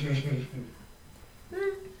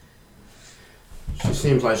 She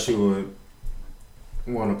seems like she would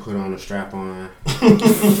want to put on a strap on.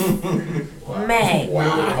 Meg.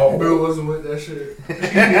 Wow. Bill wasn't with that shit.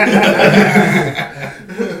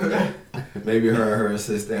 Maybe her and her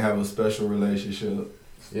assistant have a special relationship.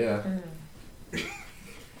 Yeah.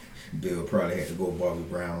 Bill probably had to go Bobby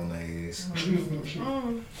Brown on their ass.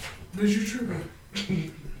 Bitch, you tripping?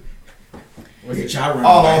 Get y'all run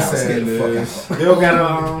All the I'm house, saying get the fuck is, out. Bill got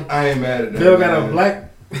I ain't mad at that. Bill got man.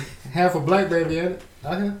 a half a black baby in it.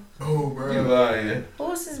 Out here. Oh, bro. You lying.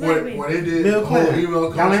 Who's his baby? When they did Bill the whole Clinton. email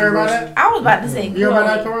Y'all heard about controversy. that? I was about to say, You heard about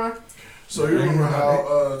that, Chloe. Karan? So you remember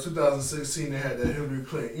how 2016 they had that Hillary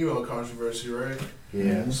Clinton email controversy, right?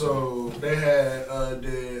 Yeah. So they had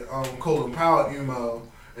the Colin Powell email,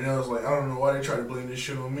 and it was like, I don't know why they try to blame this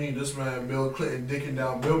shit on me. This man Bill Clinton dicking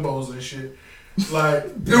down bimbos and shit. Like,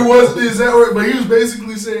 it wasn't the exact word, but he was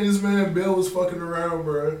basically saying this man Bill was fucking around,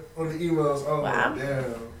 bro, on the emails. I was Wow. like,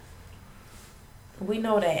 damn. We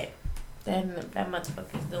know that. That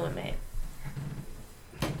motherfucker's doing that.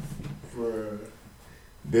 For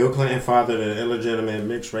Bill Clinton fathered an illegitimate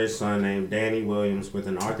mixed-race son named Danny Williams with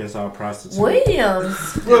an Arkansas prostitute. Williams.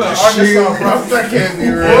 What an Arkansas prostitute? That can't be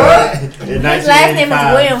real. In His last name is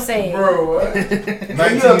 1985. Williams. Said. bro, what?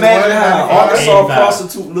 Can you imagine how an Arkansas 85.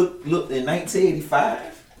 prostitute looked in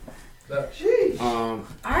 1985?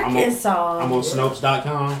 Arkansas. I'm on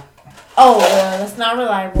Snopes.com. Oh, that's not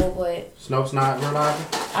reliable, but Snopes not reliable?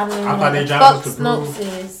 I don't even I know thought what their the job fuck was to Snopes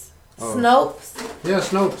prove. is. Oh. Snopes? Yeah,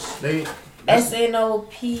 Snopes. They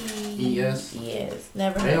SNOPES. Yes,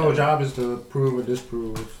 never heard their of whole it. job is to prove or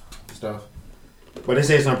disprove stuff. But they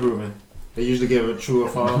say it's unproven. They usually give it true or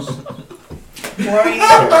false.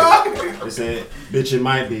 They say, bitch, it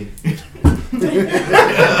might be.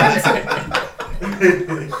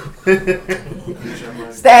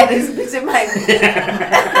 Status, bitch, it might be.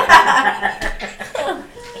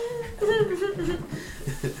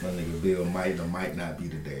 My nigga Bill might or might not be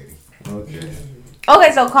the daddy. Okay.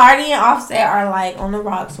 Okay, so Cardi and Offset are like on the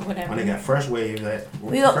rocks or whatever. Oh, they got fresh waves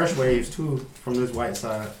fresh waves too from this white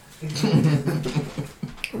side.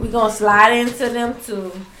 We gonna slide into them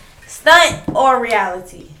too. Stunt or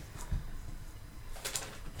reality?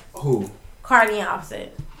 Who? Cardi and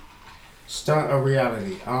Offset. Stunt or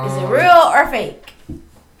reality? Is it real or fake?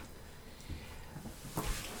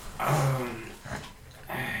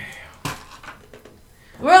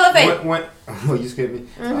 Real or fake? Oh, you scared me.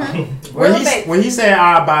 Mm-hmm. Real or fake? When he said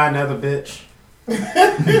I'll buy another bitch,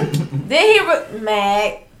 Did he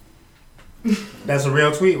Mag? that's a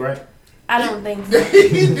real tweet, right? I don't think so.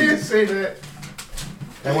 He did say that.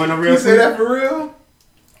 That wasn't a real You tweet. say that for real?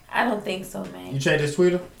 I don't think so, man. You checked his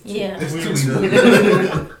Twitter? Yeah. It's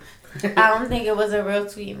Twitter. I don't think it was a real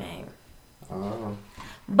tweet, man. Oh.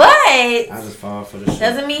 But I just fall for the shit.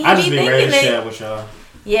 doesn't mean he I just be be ready thinking to it. share with y'all.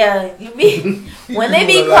 Yeah, you be when they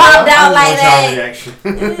be cropped out like that.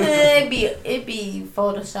 It be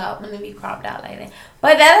Photoshop when they be cropped out like that.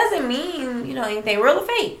 But that doesn't mean anything real or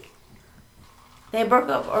fake. They broke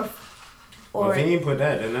up or if he ain't put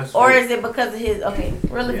that, then that's or fake. is it because of his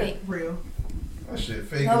real or fake? Real. That shit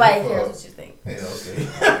fake. Nobody cares what you think. Yeah, okay.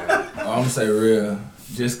 I'm gonna say real,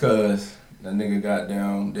 just cause that nigga got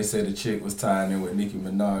down. They said the chick was tying in with Nicki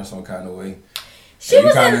Minaj some kind of way. She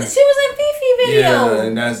was in Fifi video. Yeah,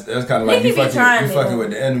 and that's kind of like you fucking though.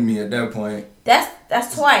 with the enemy at that point.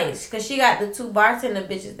 That's twice, cause she got the two bartender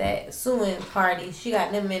bitches that suing Cardi. She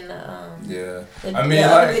got them in the I mean,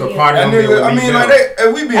 like so Cardi that nigga. I mean, like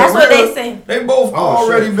we be that's real, what they say. They both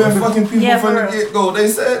already been fucking people from the real. get go. They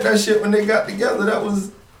said that shit when they got together. That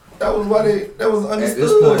was why that was understood.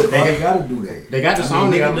 At this point, they gotta do that. They got the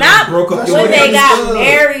song. Not broke up when they got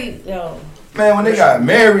married, though. Man, when they got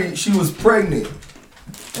married, she was pregnant.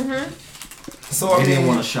 So They didn't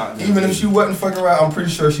want a shotgun. Even if she wasn't fucking around, I'm pretty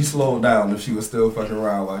sure she slowed down if she was still fucking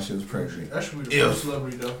around while she was pregnant. That should be the first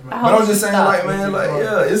celebrity death match. But I'm just saying, like, man, like,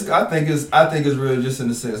 yeah, I think it's real, just in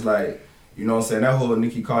the sense, like, you know what I'm saying, that whole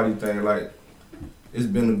Nicki Cardi thing, like, it's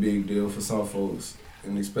been a big deal for some folks,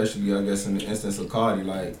 and especially, I guess, in the instance of Cardi,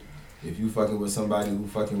 like, if you fucking with somebody who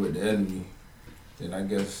fucking with the enemy, then I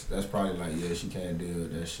guess that's probably like, yeah, she can't deal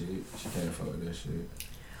with that shit. She can't fuck with that shit.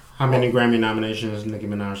 How many Grammy nominations Nicki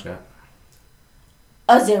Minaj got?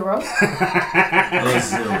 A 0.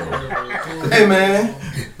 Hey, man.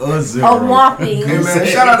 A 0. A whopping. Hey, man,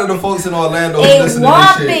 shout out to the folks in Orlando who A listen to this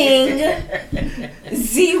whopping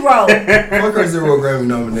 0. Fuck her 0 Grammy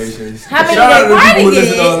nominations. How many Shout out to the people who did?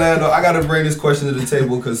 listen to Orlando. I gotta bring this question to the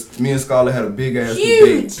table because me and Scarlett had a big ass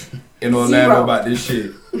Huge. debate in Orlando 0. about this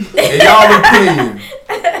shit. In y'all opinion,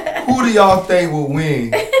 who do y'all think will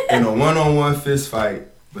win in a one-on-one fist fight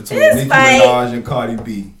between Nicki Minaj and Cardi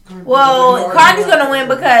B? Well, Cardi's gonna win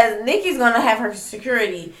because Nicki's gonna have her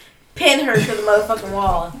security pin her to the motherfucking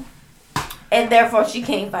wall, and therefore she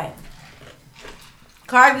can't fight.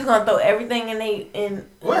 Cardi's gonna throw everything in.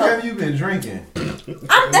 What have you been drinking? That's $2. I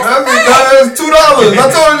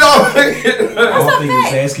told y'all. I don't think he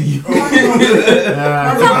was asking you.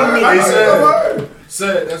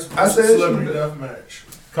 I said celebrity death match.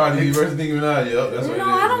 Cardi B versus Nicki Minaj. Yep, that's what it is. No,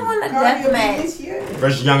 I don't want a death match.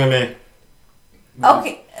 Versus Young and Man.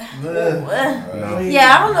 Okay.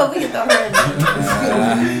 Yeah, I don't know if we can throw her in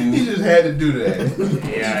there. He just had to do that. He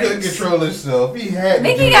couldn't control himself. He had to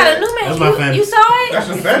Nicki do got that. a new man. That's my fantasy. You saw it? That's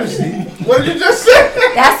your fantasy. What did you just say?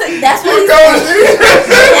 That's what he said.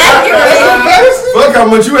 Fuck how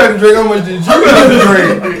much you had to drink, how much did you have to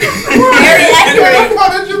drink? Very Where accurate. the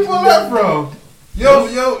fuck did you pull that from?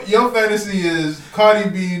 Your fantasy is Cardi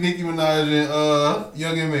B, Nicki Minaj, and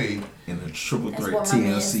Young and May. In a triple That's threat what my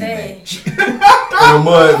man TLC said. match. In a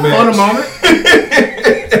mud match. On the moment.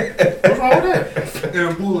 What's wrong with that? In a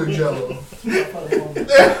pool of jello. For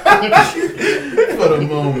the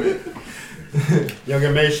moment. Young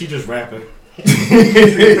and Man, she just rapping. She's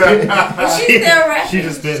still rapping. She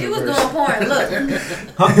just spit She the was verse. doing porn. Look,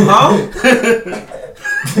 Huh?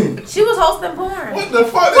 she was hosting porn. What the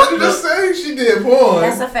fuck did you just say? She did porn.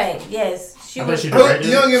 That's a fact. Yes, she I thought was. she Who- directed.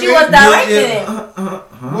 Young and She May. was directing it.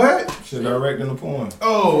 What? She directing the porn.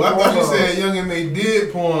 Oh, I thought you said Young and May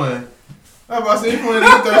did porn. I was about to say, you one of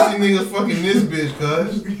these thirsty niggas fucking this bitch,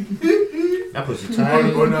 cuz. That pussy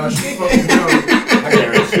tight. Or now she fucking young. I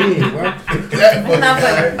guarantee you, bro. That That's not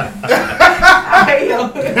fucking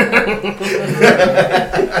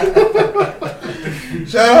funny.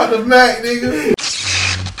 Shout out to Mac, nigga.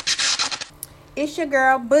 It's your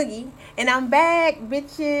girl Boogie, and I'm back,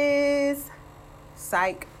 bitches.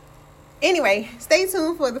 Psych. Anyway, stay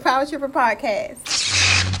tuned for the Power Tripper podcast.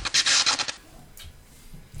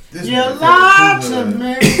 This You nigga lied fucking to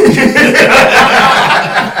me.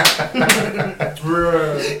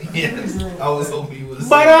 Bruh. Yes. I was hoping you was.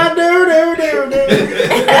 But I do.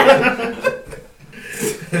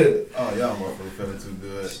 Oh, y'all motherfuckers feeling too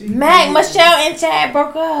good. Mac, Michelle, and Chad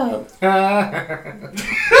broke up.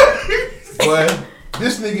 Boy,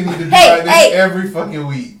 this nigga need to be Hey, like this hey. every fucking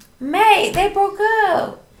week. Mate, they broke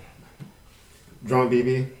up. Drunk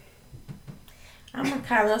BB. I'm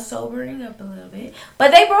kind of sobering up a little bit,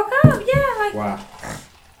 but they broke up. Yeah, like. Wow.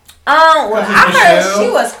 Well, I heard Michelle? she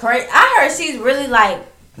was crazy. I heard she's really like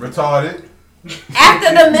Retarded. after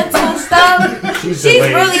the mental stuff. She's She's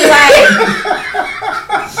delayed. really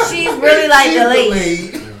like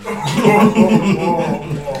delayed.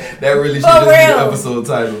 That really should For just be the real. episode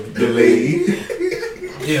title. Delayed.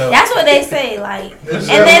 Yeah. That's what they say. Like, and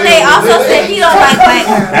then they also said he don't like black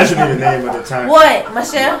That girls. should be the name of the time. What,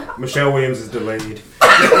 Michelle? Michelle Williams is delayed.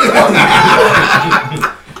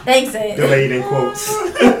 Thanks, Ed. Delayed in quotes.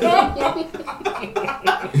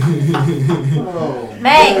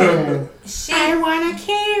 Man, she. I wanna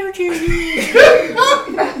kill you.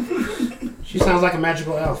 She sounds like a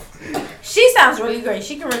magical elf. She sounds really great.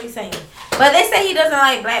 She can really sing. But they say he doesn't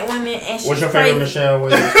like black women, and she's What's your crazy. favorite Michelle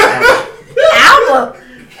Williams album?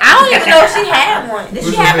 I don't even know if she had one. Did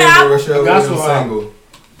she have an album? Michelle Gospel Williams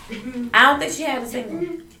single. I don't think she had a single.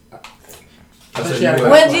 When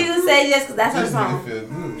When Jesus said yes, because that's her song.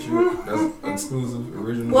 That's exclusive,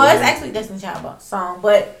 original. Well, it's actually Destiny Child song,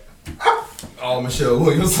 but all Michelle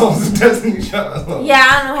Williams songs is Destiny Child songs. yeah,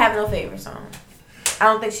 I don't have no favorite song. I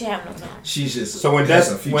don't think she have no song. She's just So when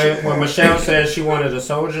Michelle said she wanted a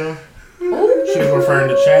soldier, Ooh. she was referring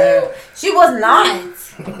to Chad. She was not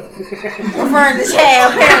referring to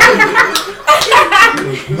Chad.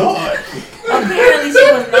 Apparently,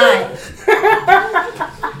 she was not.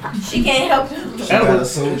 She can't help him.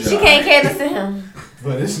 She can't cater to him.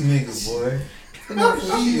 But this nigga, boy.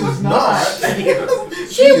 She is not.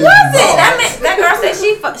 She wasn't. That girl said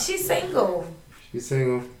she's single. She's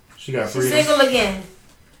single. She got She's freedom. single again.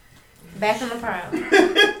 Back on the prowl.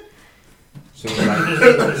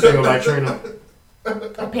 Single like Trina.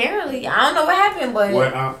 Apparently, I don't know what happened, but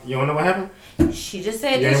You don't know what happened? she just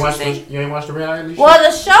said You that ain't watched she's single. You ain't watched the reality show?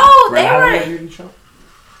 Well, the show they Reality were. show?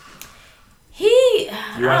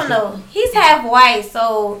 I don't know. He's half white,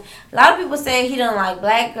 so a lot of people say he don't like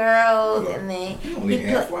black girls, and then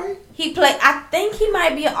he play. I think he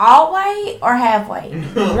might be all white or half white.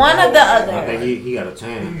 One or the other. I think he got a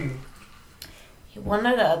tan. One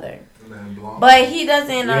or the other. But he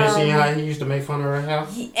doesn't. You ain't seen how he used to make fun of her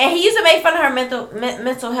health? And he used to make fun of her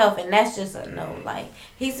mental health, and that's just a no. Like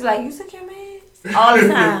he used to be like, "You took your meds?" all the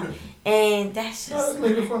time, and that's just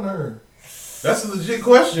making fun of her. That's a legit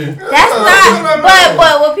question. That's not.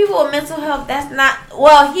 But with people with mental health, that's not.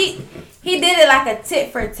 Well, he did it like a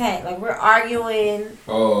tit for tat. Like we're arguing.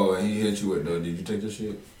 Oh, and he hit you with though. Did you take your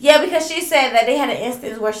shit? Yeah, because she said that they had an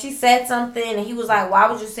instance where she said something, and he was like, "Why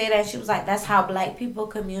would you say that?" And she was like, "That's how black people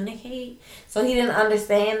communicate." So he didn't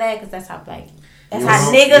understand that because that's how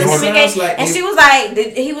niggas communicate. Like and she was like,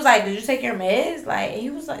 "Did you take your meds?" Like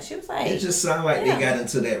she was like, it just sounded like they got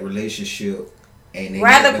into that relationship. And they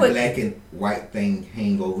rather let the quick black and white thing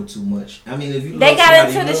hang over too much. I mean, if you they love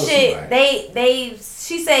got somebody, into the you love shit. somebody.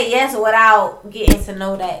 She said yes without getting to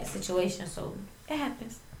know that situation. So it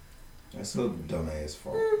happens. That's her dumbass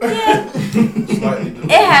fault. Yeah,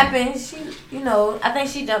 it happens. She, I think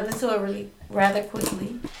she jumped into it rather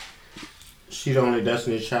quickly. She the only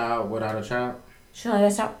Destiny's Child without a child. She only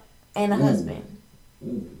has a child and a husband.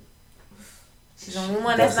 Ooh. She's the only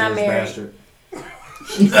one that's not married. Bastard.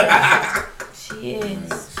 She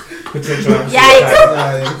is. Potential. Yikes.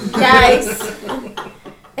 Yikes.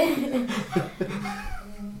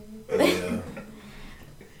 Yeah.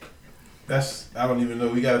 I don't even know.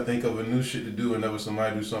 We gotta think of a new shit to do whenever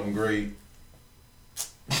somebody do something great.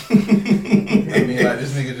 I mean, like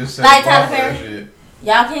this nigga just said like Tyler Perry. Shit.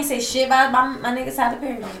 Y'all can't say shit about my nigga Tyler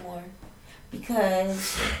Perry no more.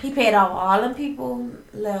 Because he paid off all them people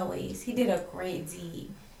layaways. He did a great deed.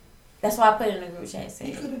 That's why I put it in the group chat.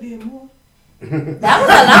 He could have did more. That was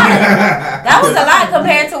a lot. That was a lot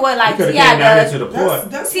compared to what like T.I.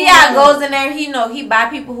 does. T.I. goes in there. He buy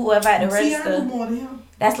people who have had to register. More than him.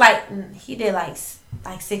 That's like he did like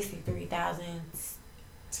 63,000.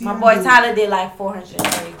 My boy Tyler did like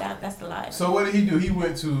 430,000. That's a lot. So what did he do? He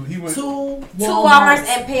went to two Walmarts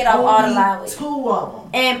and paid off all the layaways. 2 of them.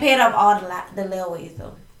 And paid off all the layaways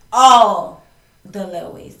though. All the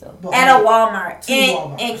layaways though. At a Walmart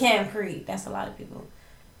in Camp Creek. That's a lot of people.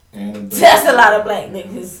 That's a lot of black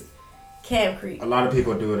niggas. Camp Creek. A lot of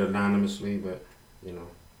people do it anonymously, but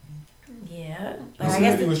yeah. I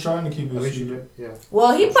guess he was trying to keep it secret. Yeah.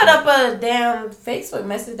 Well, he put up a damn Facebook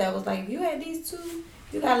message that was like, "If you had these two,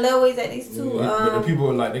 you got layaways at these two." But the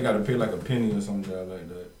people they gotta pay like a penny or something like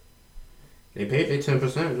that. They paid their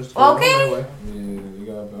 10% just to okay. Yeah, they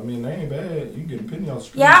got. I mean, they ain't bad. You get a penny on the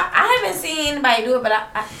street. Yeah, I haven't seen anybody do it, but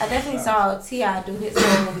I definitely saw T.I. do his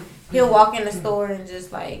own. He'll walk in the store and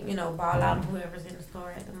just like ball out whoever's in the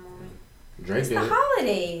store at the moment. Drake it's did the it.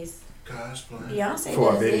 holidays. Beyonce for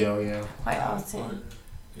a does video, it yeah. quite often.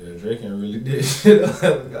 Yeah, Drake ain't really did shit.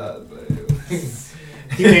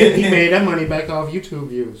 He made that money back off YouTube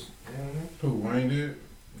views. Who Wayne did?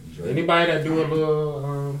 Anybody that do a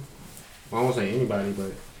little, I won't say anybody,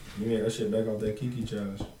 but you made that shit back off that Kiki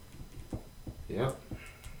challenge. Yep.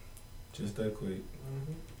 Just that quick.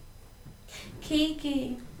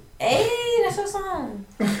 Kiki. Hey, that's your song.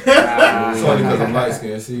 It's only because I'm light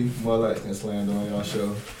skinned. See, more light skinned slammed on y'all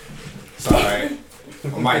show. Sorry. I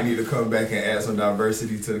might need to come back and add some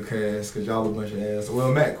diversity to the cast because y'all a bunch of ass.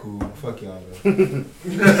 Well, Matt cool. Fuck y'all.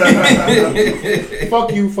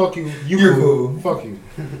 Fuck you. You're cool. Fuck you.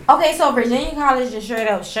 Okay, so Virginia College just straight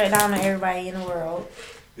up shut down on everybody in the world.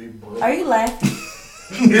 Are you laughing?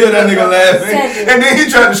 Yeah, that nigga laughing. And then he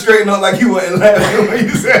tried to straighten up like he wasn't laughing when you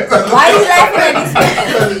said something. Why are you laughing at these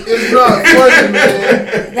people? It's not funny,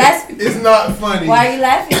 man. It's not funny. Why are you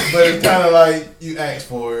laughing? But it's kind of like you asked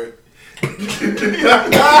for it. How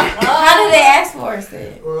did they ask for it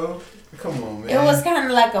then? Well, come on, man. It was kind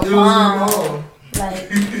of like a bomb.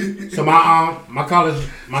 Like, so my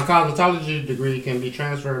cosmetology degree can be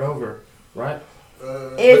transferred over, right?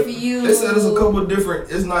 If you, they said it's a couple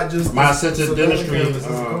different. It's not just my aesthetic dentistry.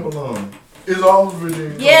 It's all of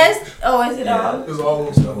Virginia. Yes. Oh, is it all? It's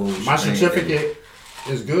all. My certificate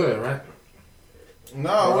is good, right?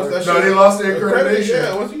 No, what's that shit? No, they lost their accreditation.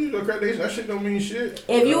 Yeah, once you use accreditation, that shit don't mean shit.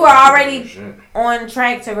 If you were already on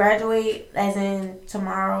track to graduate, as in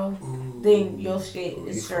tomorrow, then your shit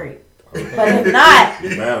is straight. But if not,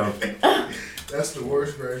 that's the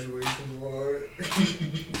worst graduation award.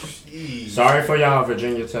 Sorry for y'all,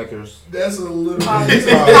 Virginia Techers. That's a little bit.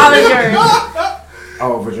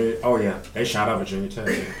 Oh, Virginia. Oh, yeah. They shout out Virginia Tech.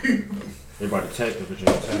 Yeah. They about to take the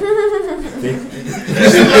Virginia Tech.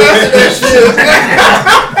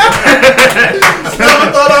 Never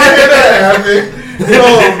thought I'd hear that happen.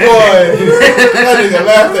 Oh, boy. That nigga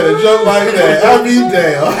laughed at a joke like that. I be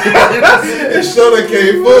damn. It shoulda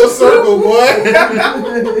came full circle, boy.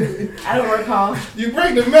 I don't recall. You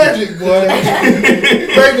break the magic, boy. You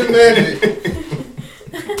break the magic.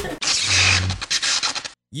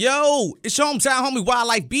 Yo, it's your hometown homie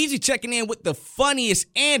Wildlife BG checking in with the funniest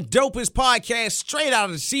and dopest podcast straight out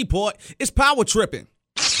of the seaport. It's Power Tripping.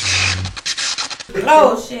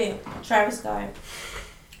 Oh shit, Travis Scott.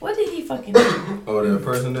 What did he fucking do? Oh, the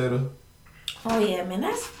impersonator? Oh yeah, man,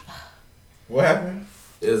 that's... What happened?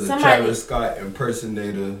 It was a Travis Scott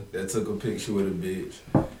impersonator that took a picture with a bitch.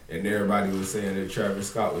 And everybody was saying that Travis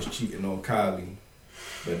Scott was cheating on Kylie.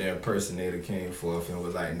 But the impersonator came forth and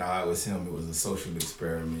was like, nah, it was him. It was a social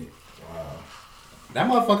experiment. Wow. That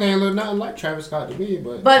motherfucker ain't look nothing like Travis Scott to me,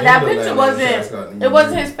 but that picture wasn't... It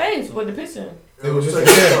wasn't his face with the picture. It was just a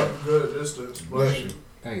hair. Good distance. Bless you.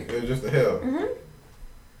 Hey. It was just a hair. Mm-hmm.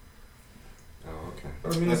 Oh, okay. I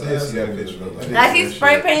mean, I did see that picture. Like he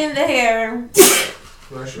spray painted the hair.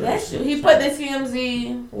 Bless you. That's true. He put the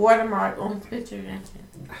TMZ watermark on his picture.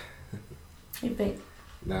 He picked.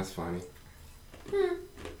 That's funny.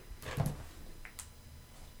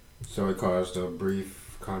 So it caused a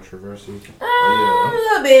brief controversy. A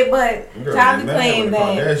little bit, but Kylie claimed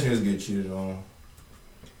that. Kardashians get cheated on.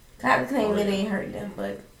 Kylie claimed it ain't hurt them,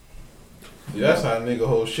 but. Yeah, that's how nigga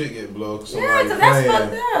whole shit get blown. Yeah, because that's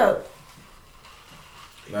fucked up.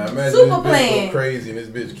 Now imagine Super this bitch playing. go crazy and this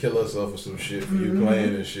bitch kill herself or some shit for you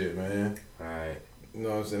playing and shit, man. Right. You know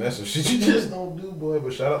what I'm saying? That's some shit you just don't do, boy.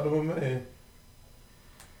 But shout out to my man.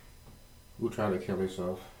 Who tried to kill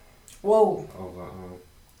himself? Whoa. Over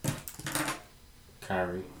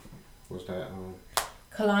Kyrie. What's that?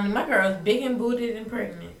 Kalani, my girl's big and booted and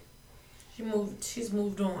pregnant. She's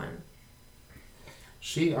moved on.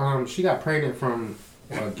 She got pregnant from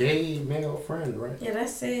a gay male friend, right? Yeah,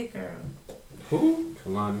 that's sad, girl. Who?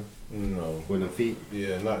 Kalani. No. With her feet.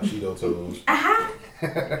 Yeah, not Cheeto toes. Aha!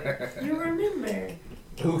 You remember.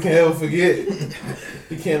 Who can ever forget?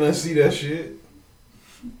 You can't unsee that shit.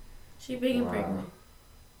 She big and pregnant.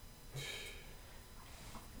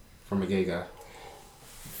 From a gay guy.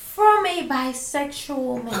 From a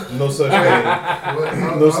bisexual man. No such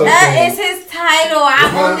thing. No such That thing. is his title.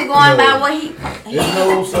 I'm only going by what he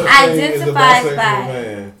no such identifies thing as a bisexual by.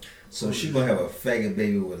 Man. So she gonna have a faggot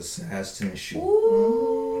baby with a size 10 shoe.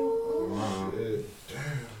 Ooh. Wow.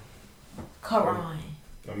 Karan.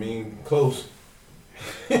 I mean, close.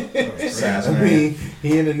 Size I mean,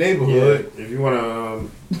 he in the neighborhood. Yeah, if you want to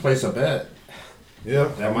place a bet, yeah,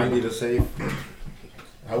 that might be the safe.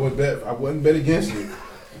 I wouldn't bet against it. I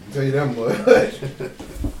can tell you that much.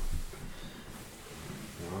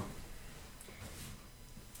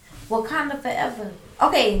 Wakanda forever.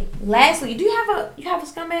 Okay, lastly, do you have a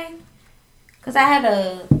scumbag? Cause I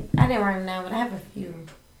didn't write them down, but I have a few.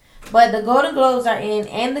 But the Golden Globes are in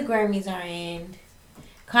and the Grammys are in.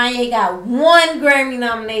 Kanye got 1 Grammy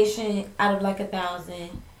nomination out of like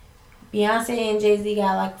 1,000. Beyonce and Jay-Z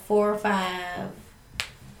got like 4 or 5.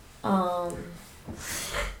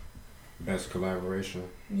 Best collaboration.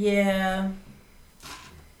 Yeah.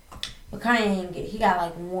 But Kanye he got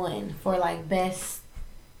like 1 for like best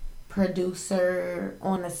producer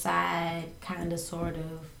on the side, kind of, sort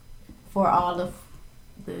of, for all of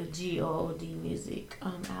the GOD music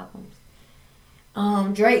albums.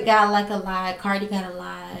 Drake got like a lot. Cardi got a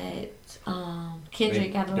lot.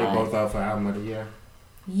 Kendrick got a lot. They both out for album of the year.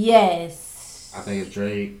 Yes. I think it's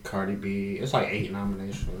Drake, Cardi B. It's like 8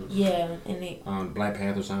 nominations. Yeah, and they Black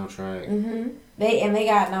Panther soundtrack. They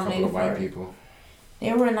got nominated for white people.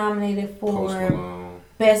 They were nominated for Post Malone.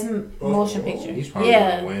 Best Motion Picture. He's probably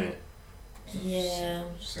gonna win it. Yeah.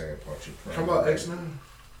 Sad part you How about X9?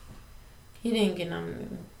 He didn't get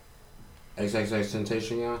nominated.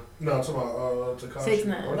 XXXTentacion, y'all? No, I'm talking about Tekashi.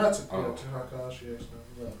 6ix9ine. Or not Tekashi,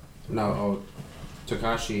 X9. No,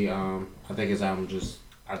 Tekashi.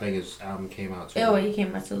 I think his album came out too. Oh, he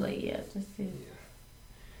came out too late. Yeah, that's it.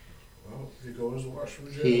 Well, he goes to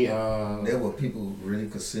Washington. There were people really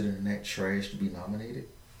considering that trash to be nominated.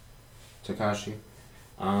 Tekashi.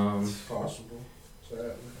 It's possible.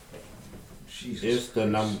 Sadly. Jesus it's the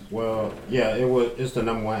it's the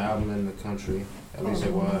number 1 album in the country. At least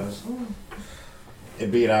it was.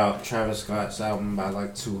 It beat out Travis Scott's album by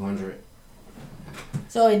like 200.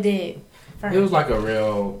 So it did. It was like a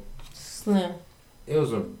real slim. It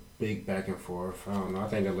was a big back and forth. I don't know. I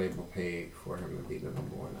think the label paid for him to be the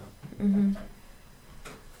number 1 album.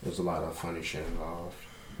 There's a lot of funny shit involved.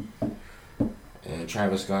 And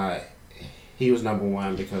Travis Scott, he was number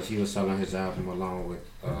 1 because he was selling his album along with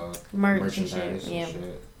merchandise and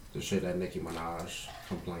shit. The shit that Nicki Minaj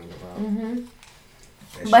complained about.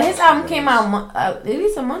 But his album came out at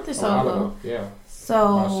least a month or so ago. Yeah.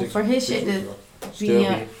 So for his shit to be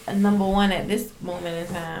a number 1 at this moment in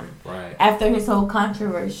time, right? After his whole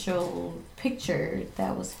controversial picture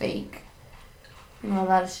that was fake, a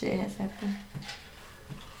lot of shit has happened.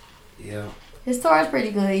 Yeah. His tour is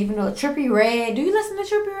pretty good, even though Trippie Redd. Do you listen to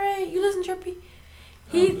Trippie Redd? You listen to Trippie?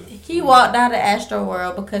 He walked out of Astro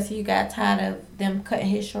World because he got tired of them cutting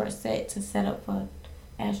his short set to set up for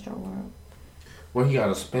Astro World. Well, he got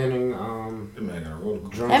a spinning that man got a roller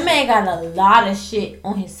coaster. That man got a lot of shit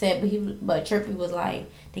on his set, but Trippie was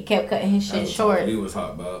like, they kept cutting his shit short. He was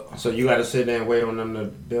hot about. So you got to sit there and wait on them to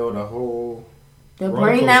build a whole. To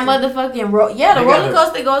bring that motherfucking the roller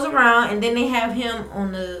coaster goes around, and then they have him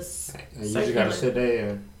on the. And you just got to sit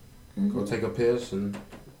there and go take a piss and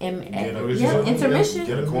intermission.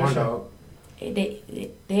 Get a corn dog.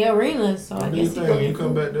 They arenas, so I guess you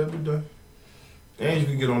come back there, be done. And you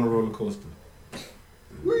can get on the roller coaster.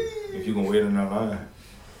 If you gonna wait in that line,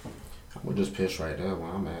 we'll just piss right there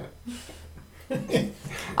where I'm at.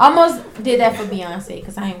 Almost did that for Beyonce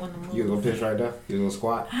because I ain't want to move. You gonna piss right there? You gonna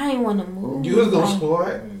squat? I ain't want to move. You was gonna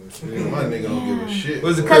squat? My nigga don't give a shit.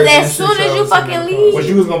 Because as soon as you fucking leave, was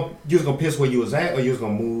you was gonna piss where you was at, or you was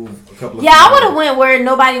gonna move a couple of? Yeah, I would have went where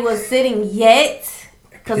nobody was sitting yet.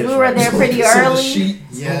 Because we were there pretty early.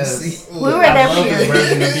 Yes. We were there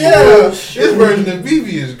pretty early. This version of BB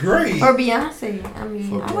is great. Or Beyonce. I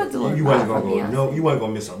mean, I would do it. You wasn't gonna go. No, you wasn't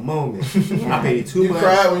gonna miss a moment. Yeah. I paid too much. You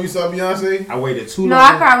cried when you saw Beyonce? I waited too long. No,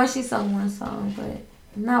 I cried when she sung one song, but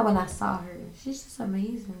not when I saw her. She's just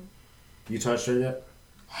amazing. You touched her yet?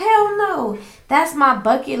 Hell no. That's my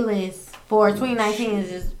bucket list for 2019 is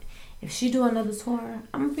just, if she do another tour,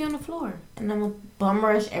 I'm gonna be on the floor. And I'm gonna bum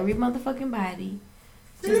rush every motherfucking body.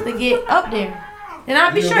 Just to get up there. Then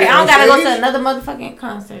I'll be straight. I don't gotta go to another motherfucking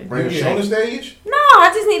concert. Bring her on the stage? No,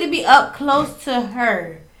 I just need to be up close to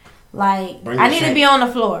her. Like, I need to be on the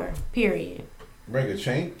floor. Period. Bring a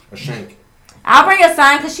shank? A shank. I'll bring a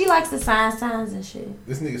sign because she likes to sign signs and shit.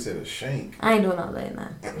 This nigga said a shank. I ain't doing all that now.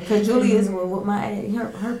 Because Julie is with my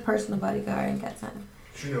her personal bodyguard. Ain't got time.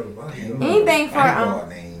 She know the bodyguard. Anything for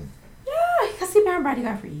name. Yeah, because he been her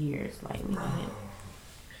bodyguard for years. Like, we know him.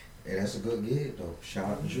 Hey, that's a good gig though. Shout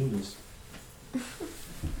out to Julius.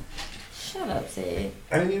 Shut up, Sid.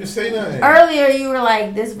 I didn't even say nothing. Earlier, you were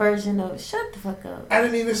like this version of shut the fuck up. I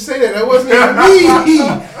didn't even say that. That wasn't even me.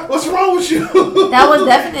 What's wrong with you? That was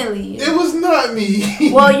definitely you. It was not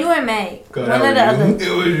me. Well, you and Meg. One or the other. It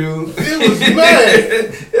was you. It was Meg.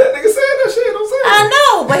 Yeah, nigga said that shit. Don't say it. I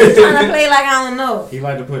know, but he's trying to play like I don't know. He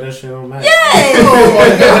like to put that shit on Matt. Yes. Oh my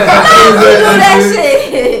God. No, do that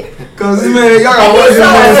shit. Cause man, y'all gotta watch him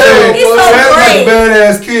on stage. He's so Sounds like great. a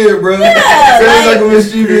badass kid, bro. Sounds like a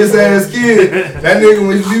mischievous ass kid. That nigga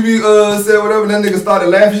when BB said whatever, that nigga started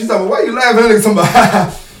laughing. She talking, why you laughing? That nigga talking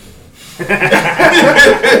about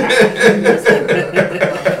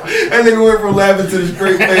that nigga went from laughing to the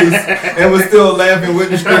straight face and was still laughing with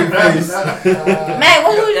the straight face. Matt,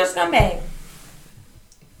 who just come back?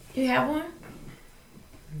 You have one?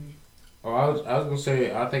 Oh, I was gonna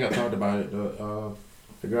say. I think I talked about it.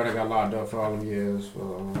 The girl that got locked up for all them years.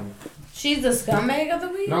 She's the scumbag of the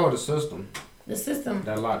week? No, the system. The system.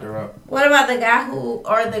 That locked her up. What about the guy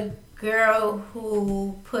or the girl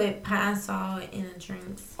who put pine salt in the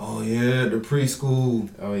drinks. Oh yeah, the preschool.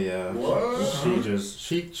 Oh yeah.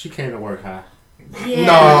 What? She came to work high. Yeah.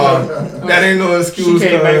 No, that ain't no excuse. She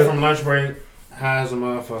came back from lunch break high as a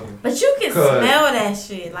motherfucker. But you can smell that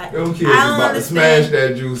shit. Like, them kids I don't about understand. to smash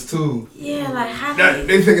that juice too. Yeah, like how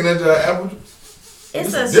They thinking that apple juice.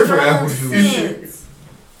 it's a different strong apple juice. scent.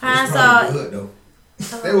 Pine It's probably salt. good though.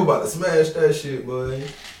 They were about to smash that shit, boy.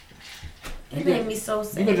 It made me so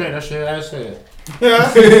sad. You can drink that shit. I said.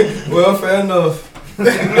 Well, fair enough.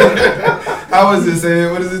 How is it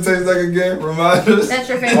saying? What does it taste like again? Remind us. That's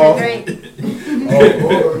your favorite drink?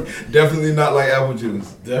 Definitely not like apple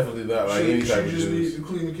juice. Definitely not like any type of just need juice. to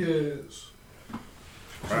clean the kids.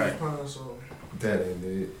 Right. That ain't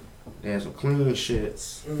it. They had some clean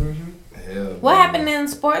shits. Hell. What happened in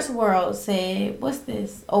sports world said, what's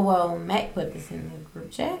this? Oh, well, Mac put this in the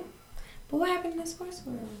group chat. But what happened in the sports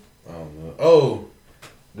world? I don't know. Oh,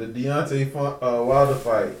 the Deontay Wilder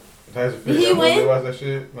fight. Tyson Fury. Did he win? They watch that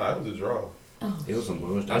shit? Nah, it was a draw. Oh. It was some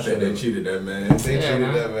bullshit. I think they cheated that man. They cheated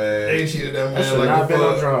that man. They cheated that That man should like not a been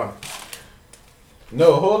no fuck. draw.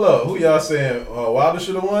 No, hold up. Who y'all saying? Wilder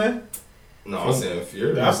should have won? No, I'm saying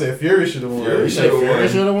Fury. I said Fury should have won. Fury You say should've Fury won.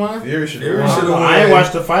 should have won? Fury should Fury have should've won. won. I ain't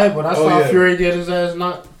watched the fight, but I saw yeah. Fury get his ass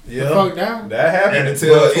knocked the fuck down. That happened. And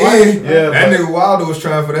until end, Yeah, that nigga Wilder was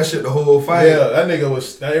trying for that shit the whole fight. Yeah, that nigga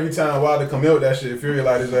was every time Wilder come in with that shit, Fury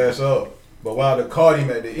light his ass up. But Wilder caught him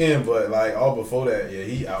at the end, but like all before that, yeah,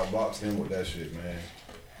 he outboxed him with that shit, man.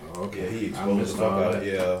 Oh, okay. Yeah, he I exposed missed the fuck all out that. of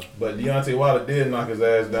yeah. But Deontay Wilder did knock his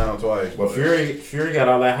ass down twice. But Fury got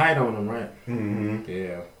all that height on him, right? Mm-hmm.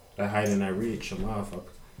 Yeah. That height and that reach, a motherfucker.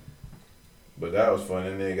 But that was fun,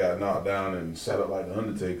 and then he got knocked down and set up like the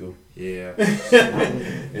Undertaker. Yeah. Yeah,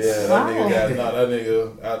 that Wow. nigga got knocked. That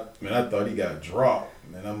nigga, I thought he got dropped.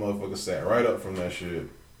 Man, that motherfucker sat right up from that shit.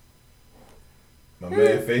 My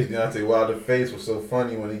man face Deontay Wilder's face was so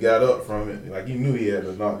funny when he got up from it. Like he knew he had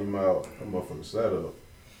to knock him out. That motherfucker sat up.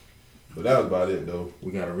 But that was about it though.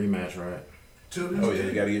 We got a rematch, right? Oh yeah,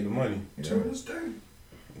 you gotta get the money. Till this day.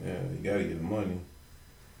 Yeah, you gotta get the money.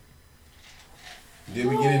 Did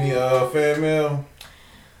we get any fan mail?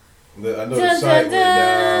 I know the site went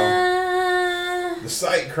down. The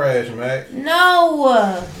site crashed, Mac.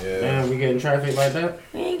 No. Yeah. Man, we getting traffic like that?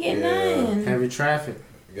 We ain't getting Yeah. none. Heavy traffic.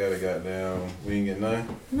 Got it goddamn. We ain't get none.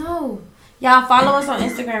 No. Y'all follow us on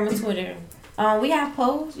Instagram and Twitter. We have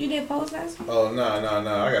polls. You did polls last week? Oh no!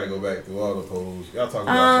 I gotta go back through all the polls. Y'all talking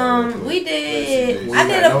about something. We did. Let's I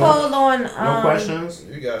see. did a poll on. No questions?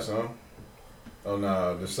 You got some. Oh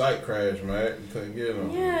no, the site crashed, man. You couldn't get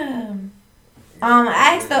them. Yeah.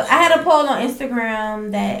 I had a poll on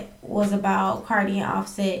Instagram that was about Cardi and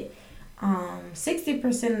Offset.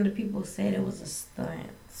 60% of the people said it was a stunt.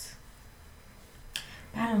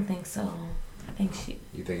 I don't think so. I think she.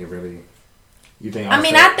 You think it really? You think? I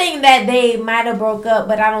mean, I think that they might have broke up,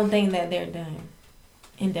 but I don't think that they're done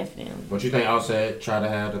indefinitely. But you think Offset tried to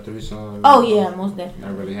have the threesome? Oh yeah, most definitely.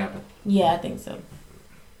 That really happened. Yeah, I think so.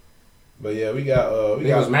 But yeah, we got.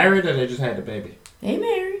 They was married or they just had the baby? They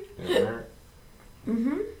married. They married.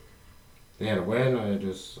 They had a wedding or they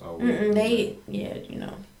just?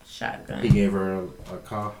 Shotgun. He gave her a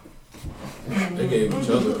car. They gave each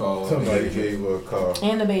other calls. Somebody gave her a car.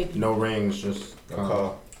 And the baby. No rings, just a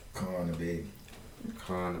car. Car and the baby.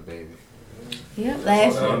 Car and the baby. Yep, I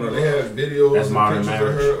don't know. They had videos That's and modern pictures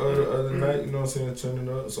marriage. of her the other night. You know what I'm saying? Turning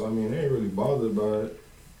up. So I mean, they ain't really bothered by it.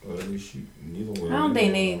 Or at least neither one. I don't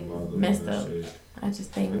think they bothered messed by that up. shit. I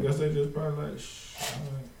just think. I guess they just probably like,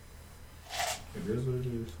 alright. It is what it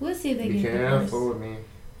is. We'll see if they Be get careful with divorced.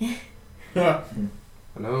 me.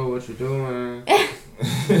 I know what you're doing.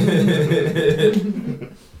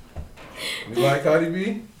 You like Cardi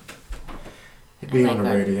B? Be I on the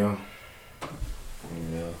like radio.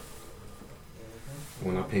 Yeah.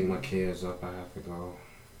 When I pick my kids up, I have to go.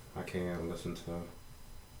 I can't listen to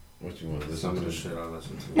What you want to listen some of to? the shit I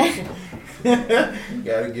listen to.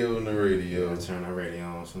 Gotta give them the radio. I turn that radio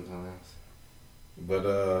on sometimes. But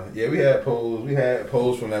yeah, we had polls. We had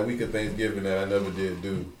polls from that week of Thanksgiving that I never did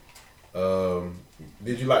do.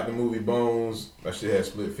 Did you like the movie Bones? That shit had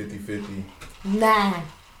split 50-50. Nah.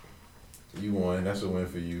 You won. That's a win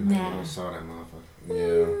for you. Nah. I saw that motherfucker.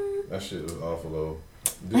 Yeah, that shit was awful though.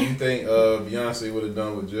 Do you think Beyonce would have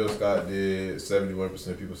done what Jill Scott did? 71%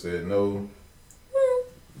 of people said no.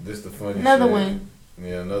 This the funny Another shit. one.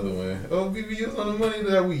 Yeah, another one. Oh, BBU's on the money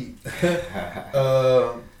that week.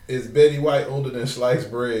 Is Betty White older than sliced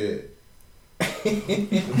bread?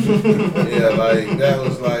 Yeah, like that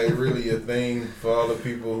was like really a thing for all the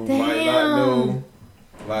people who might not know.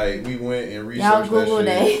 Like we went and researched Y'all Google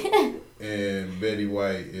that shit. and Betty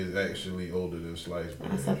White is actually older than Sliced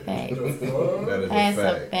Bread. That's a fact. That is That's a fact.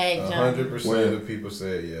 a fact, John. 100% of people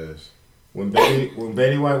said yes. When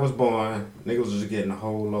Betty White was born, niggas was just getting a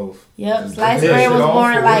whole loaf. Yep, Sliced Bread was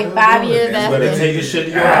born like 5 years after. You better take the shit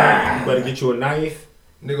to your eye. You better get you a knife.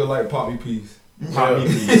 Nigga like poppy peas. Poppy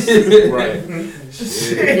peas. Right.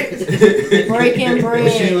 Breaking bread.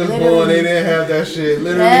 When she was born, they didn't have that shit.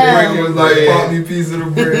 Literally breaking was like poppy piece of the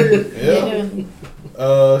bread. Yeah.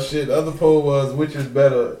 Shit, the other poll was which is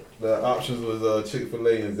better. The options was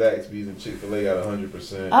Chick-fil-A and Zaxby's, and Chick-fil-A got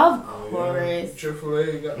 100%. Of course.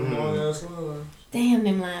 Chick-fil-A got the long ass lines. Damn,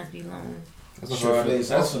 them lines be long. That's a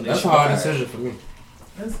hard decision for me.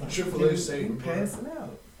 That's Chick-fil-A Satan passing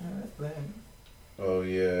out. That's bad. Oh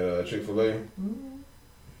yeah, Chick-fil-A.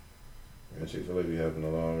 Yeah, Chick-fil-A be having a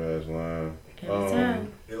long ass line.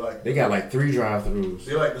 They got like 3 drive-thrus.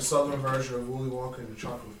 They like the southern version of Willy Wonka and the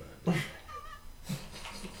Chocolate Factory.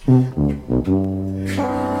 Hey,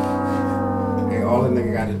 all the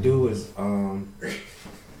nigga got to do is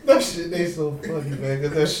That shit, they so funny, man,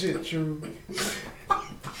 cause that shit true.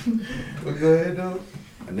 But go ahead though.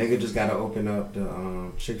 A nigga just got to open up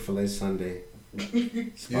the Chick-fil-A Sunday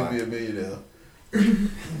spot. You'll be a millionaire.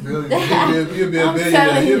 You'll be a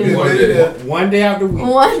millionaire. You'll be a millionaire. One day out the week.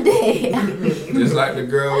 One day. Just like the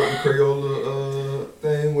girl with the Crayola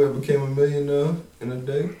thing where it became a millionaire in a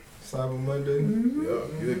day. Cyber Monday.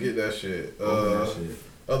 Yeah, you'll get that shit.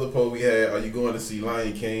 Other poll we had, are you going to see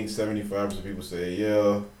Lion King? 75% of people say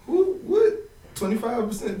yeah. What?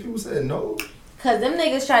 25% of people said no. Cause them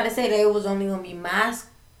niggas tried to say that it was only gonna be my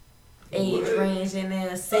age range and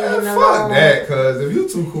then singing along. Fuck that, cuz if you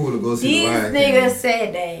too cool to go see These Lion niggas King.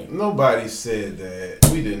 said that. Nobody said that.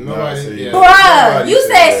 We did not say that. Bruh, you said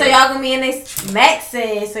that. so y'all gonna be in this. Max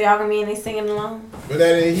said so y'all gonna be in there singing along. But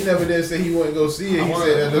that ain't, he never did say he wouldn't go see it. He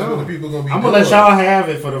said that that's what the people gonna be I'm doing. gonna let y'all have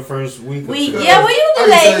it for the first week. Yeah, well you do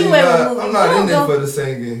that if you ever movie. I'm not in there for the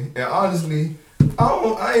singing. And honestly,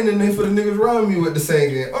 I ain't in there for the niggas around me with the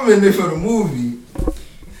singing. I'm in there for the movie.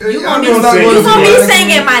 You gonna be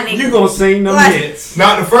singing, my nigga. You gonna sing them hits.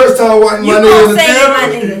 Not the first time watching my nigga in the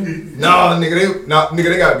theater. Nah, nigga,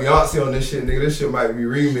 they got Beyonce on this shit, nigga. This shit might be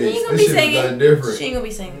remixed. She ain't gonna This be shit singing. is done different. She ain't gonna be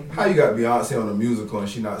singing. How you got Beyonce on a musical and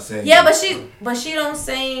she not singing? Yeah, but she don't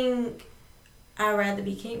sing I'd rather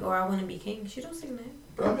be king or I wanna be king. She don't sing that.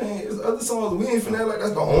 But I mean, it's other songs we ain't finna like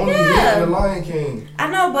that's the only hit in the Lion King. I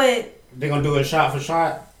know, but They gonna do it shot for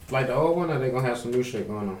shot like the old one, or they gonna have some new shit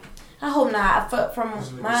going on? I hope not. From my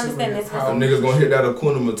understanding, it's Them niggas gonna hit that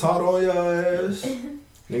Hakuna Matata on your ass.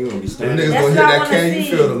 Niggas gonna be Them standing. niggas gonna hit that Can You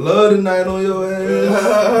Feel the Love Tonight on your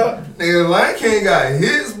ass. Nigga, Lion King got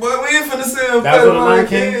hits, boy. We ain't finna see him That was play on the Lion Lion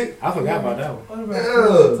King? King. I forgot about that one.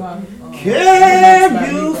 Yeah.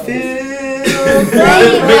 Can you feel the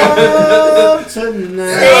love tonight? Sing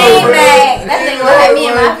that. That thing gonna have me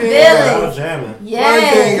in my I feelings. was jamming. Lion King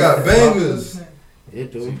Yes. got bangers.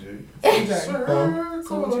 It do.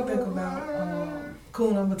 So what you think about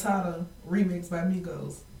Kuna Matata remix by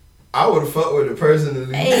Migos? I would have fucked with it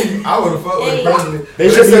personally. Hey. I would have fucked with it Hey. personally. They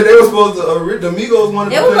They should said they were supposed to. The Migos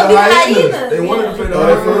wanted They to was play gonna the be hyenas. hyenas, They wanted to yeah. play the Oh,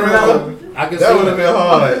 for hyenas. real? I can That see would have it. been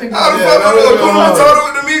hard. I would have fucked with Hakuna Matata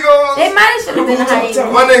with the Migos. They might have should have been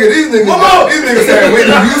hiding. My nigga, these niggas had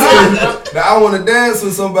Whitney Houston. That I want to dance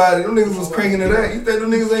with somebody. Them niggas was cranking to that. You think them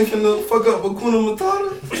niggas ain't finna fuck up Hakuna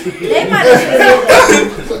Matata? They might have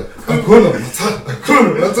should have. Hakuna Matata.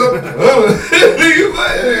 Hakuna Matata. Niggas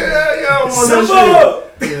like, yeah, I don't want that shit.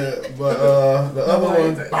 Yeah, but the other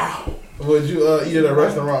one, would you eat at a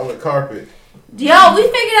restaurant with carpet? Yo, we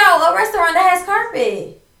figured out a restaurant that has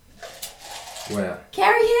carpet. Where?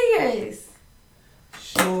 Carrie Hilliers.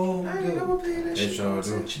 They sure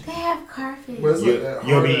do. They have carpet.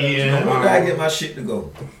 You'll be eating. When I get my shit to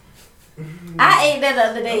go. I ate that the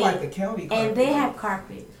other day. I like the county carpet. And they have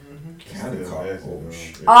carpet. County carpet. Oh,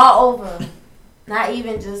 shit. All over. Not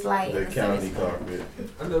even just like The in a county certain carpet.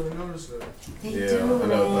 I never noticed that. They Yeah, do, I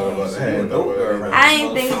never thought man. about that. I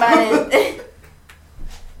ain't think about it.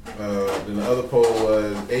 Then the other poll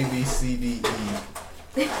was A, B, C, D,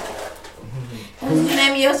 E. What's the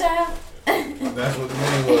name of your child? That's what the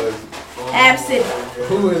name was. Absent.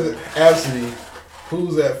 Who is it? Absentee.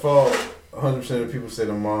 Who's at fault? 100% of people say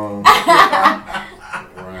the mom. Right.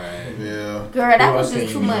 Yeah. Girl, that was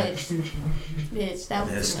just too much. Bitch, that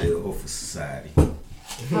was That's too much. still hope for society.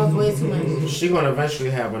 That was way too much. She gonna eventually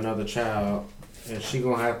have another child, and she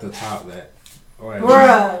gonna have to top that. Or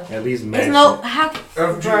Bruh. at least match It's no it. how.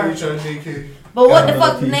 FGHIDK. But what the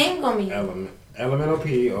fuck the name gonna be? Elemental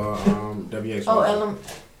P or WX. Oh,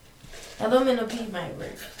 Elemental P might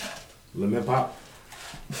work. Lemon Pop.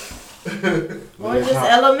 Or just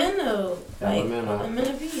Elemental. Like Elemental.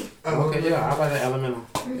 Elemental P. Okay, yeah, I like that Elemental.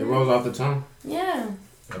 It rolls off the tongue. Yeah.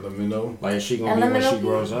 Elemental. Like she gonna be when she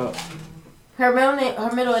grows up. Her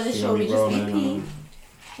middle initial would be just be rolling, P.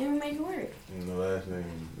 And we make it work. The last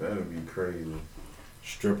name, that'd be crazy.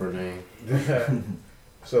 Stripper name.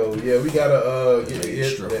 So yeah, we gotta get the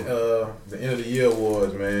end of the year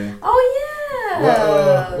awards, man. Oh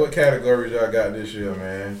yeah. What categories y'all got this year,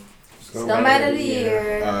 man? Scumbag of the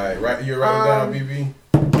year. All right, right. You writing down, BB?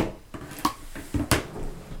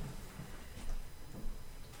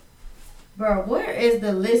 Bro, where is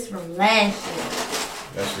the list from last year?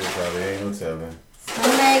 That shit probably ain't no telling.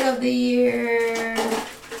 Scumbag of the year.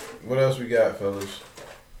 What else we got, fellas?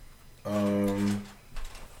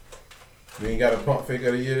 We ain't got a pump fake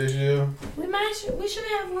of the year this year. We should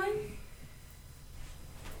have one.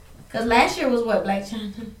 Cause last year was what, Black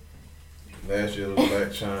China? Last year was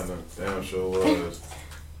Black China. Damn sure was.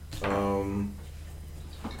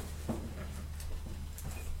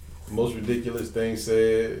 Most ridiculous thing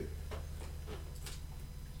said.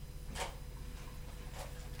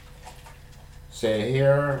 Say it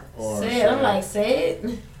here or say it. I'm like, say it.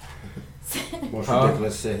 Most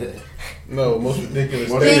ridiculous said. No, most ridiculous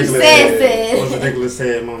said. Most ridiculous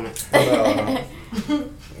said moment.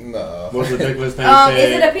 No. Most ridiculous thing said.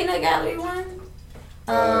 Is it a peanut gallery one?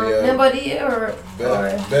 Yeah. Member of the year or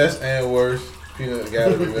best and worst peanut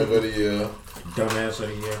gallery member of the year. Dumbass of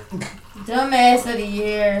the year. Dumbass of the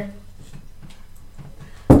year.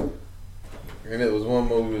 And it was one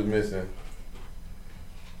more we was missing.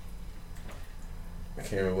 I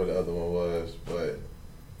can't remember what the other one was, but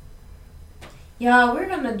y'all, we're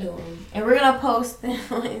gonna do them, and we're gonna post them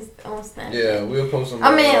on Snapchat. Yeah, we'll post them.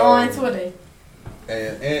 on Twitter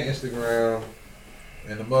and Instagram,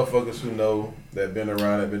 and the motherfuckers who know that been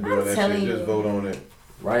around that been doing that shit, just vote on it.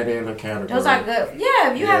 Right in the category. Those are good.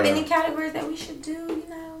 Yeah, if you have any categories that we should do, you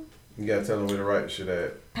know. You gotta tell them where to write the shit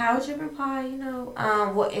at. Power Trip and Pie, you know.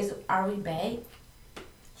 Are we back?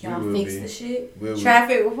 Y'all fix the shit.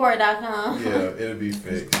 Trafficreport.com. Yeah, it'll be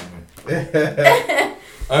fixed.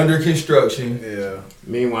 Under construction. Yeah.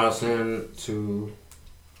 Meanwhile, send to.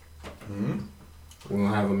 We're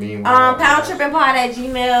gonna have a meanwhile.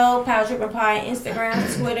 PowerTrippingPod@gmail. PowerTrippingPod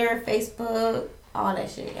Instagram, Twitter, Facebook, all that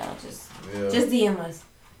shit, y'all. Just DM us.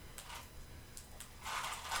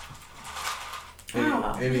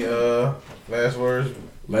 Any last words?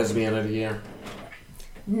 Lesbian of the year.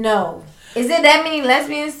 No. Is it that many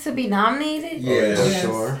lesbians to be nominated? Yeah,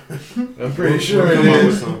 sure. I'm pretty sure it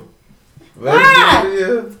is. Why?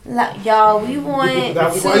 Y'all, we want.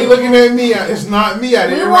 Why you looking at me? It's not me. I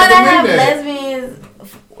didn't we want to have lesbians.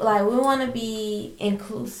 Like, we want to be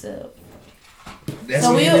inclusive. That's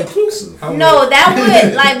inclusive. No, that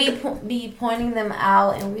would be pointing them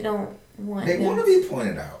out, and we don't want. They want to be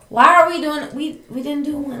pointed out. Why are we doing? We didn't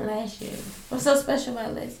do one last year. What's so special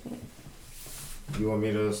about lesbians? You want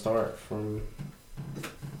me to start from?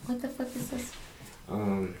 What the fuck is this?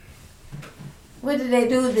 What did they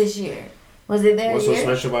do this year? Was it their What's year? so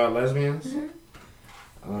special about lesbians?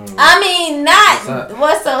 I mean, not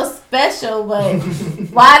what's so special, but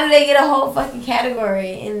why do they get a whole fucking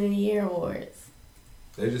category in the year awards?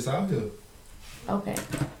 They just out here. Okay.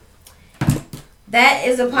 That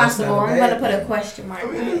is impossible. I'm going to put a question mark. I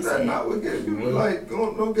mean, is that not what gay people like?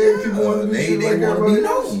 Don't gay people want to be they like everybody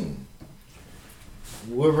else?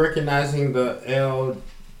 We're recognizing the L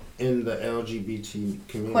in the LGBT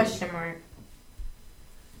community. Question mark.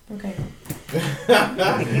 Okay.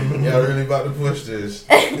 Y'all really about to push this.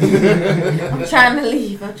 I'm trying to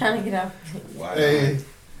leave. I'm trying to get out. Wow. Hey,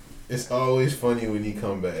 it's always funny when you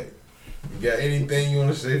come back. You got anything you want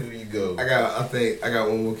to say before you go? I think I got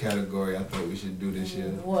one more category I think we should do this year.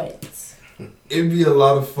 What? It'd be a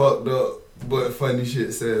lot of fucked up but funny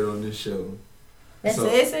shit said on this show. That's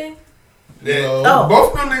it, say? Yeah.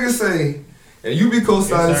 Both them niggas say, and you be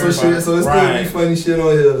co-signing some shit, so it's gonna be funny shit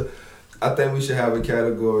on here. I think we should have a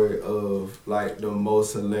category of like the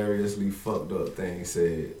most hilariously fucked up things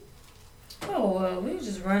said. Oh, well, we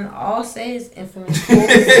just run all says influence.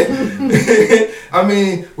 I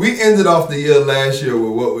mean, we ended off the year last year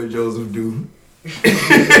with What Would Joseph Do? That's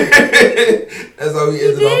how we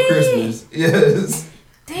ended off Christmas. Yes.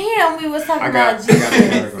 Damn, we was talking about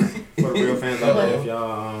Jesus. For the real fans out there,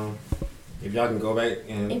 if y'all can go back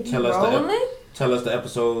and tell us the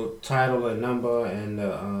episode title and number and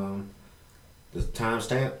the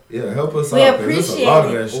timestamp. Yeah, help us we out. We appreciate a lot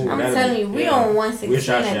of that shit. I'm telling you, we on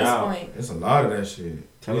 116 at this point. It's a lot of that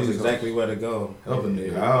shit. Tell us exactly where to go. Help a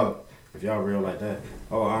nigga out. If y'all real like that.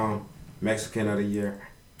 Oh, Mexican of the year.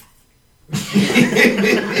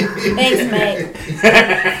 Thanks, Mac.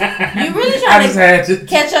 You really trying trying to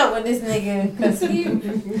catch up with this nigga because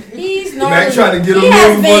he's normally Mac trying to get him he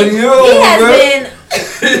has moving been for the yo, he has bro. been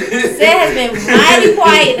Zed has been mighty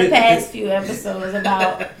quiet the past few episodes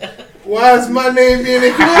about Why is my name being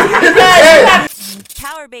included?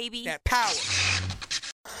 Power, baby. That power.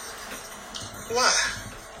 Why?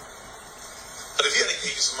 But if he hadn't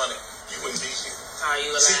gave you some money, you wouldn't be here. Oh, you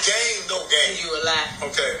a lie. See, game, no game. You a lie.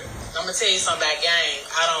 Okay. I'm gonna tell you something about game.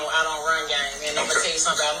 I don't run game, and I'm gonna tell you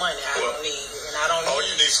something about money. I don't need, and I don't. Oh,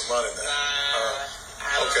 you need some money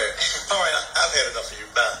now. Okay. All right, I've had enough of you.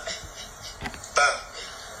 Bye. Bye.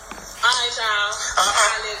 All right, y'all.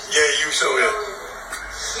 Yeah, you sure will.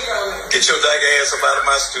 Get your dag ass up out of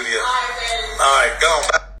my studio. All right, go on.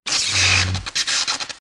 Bye.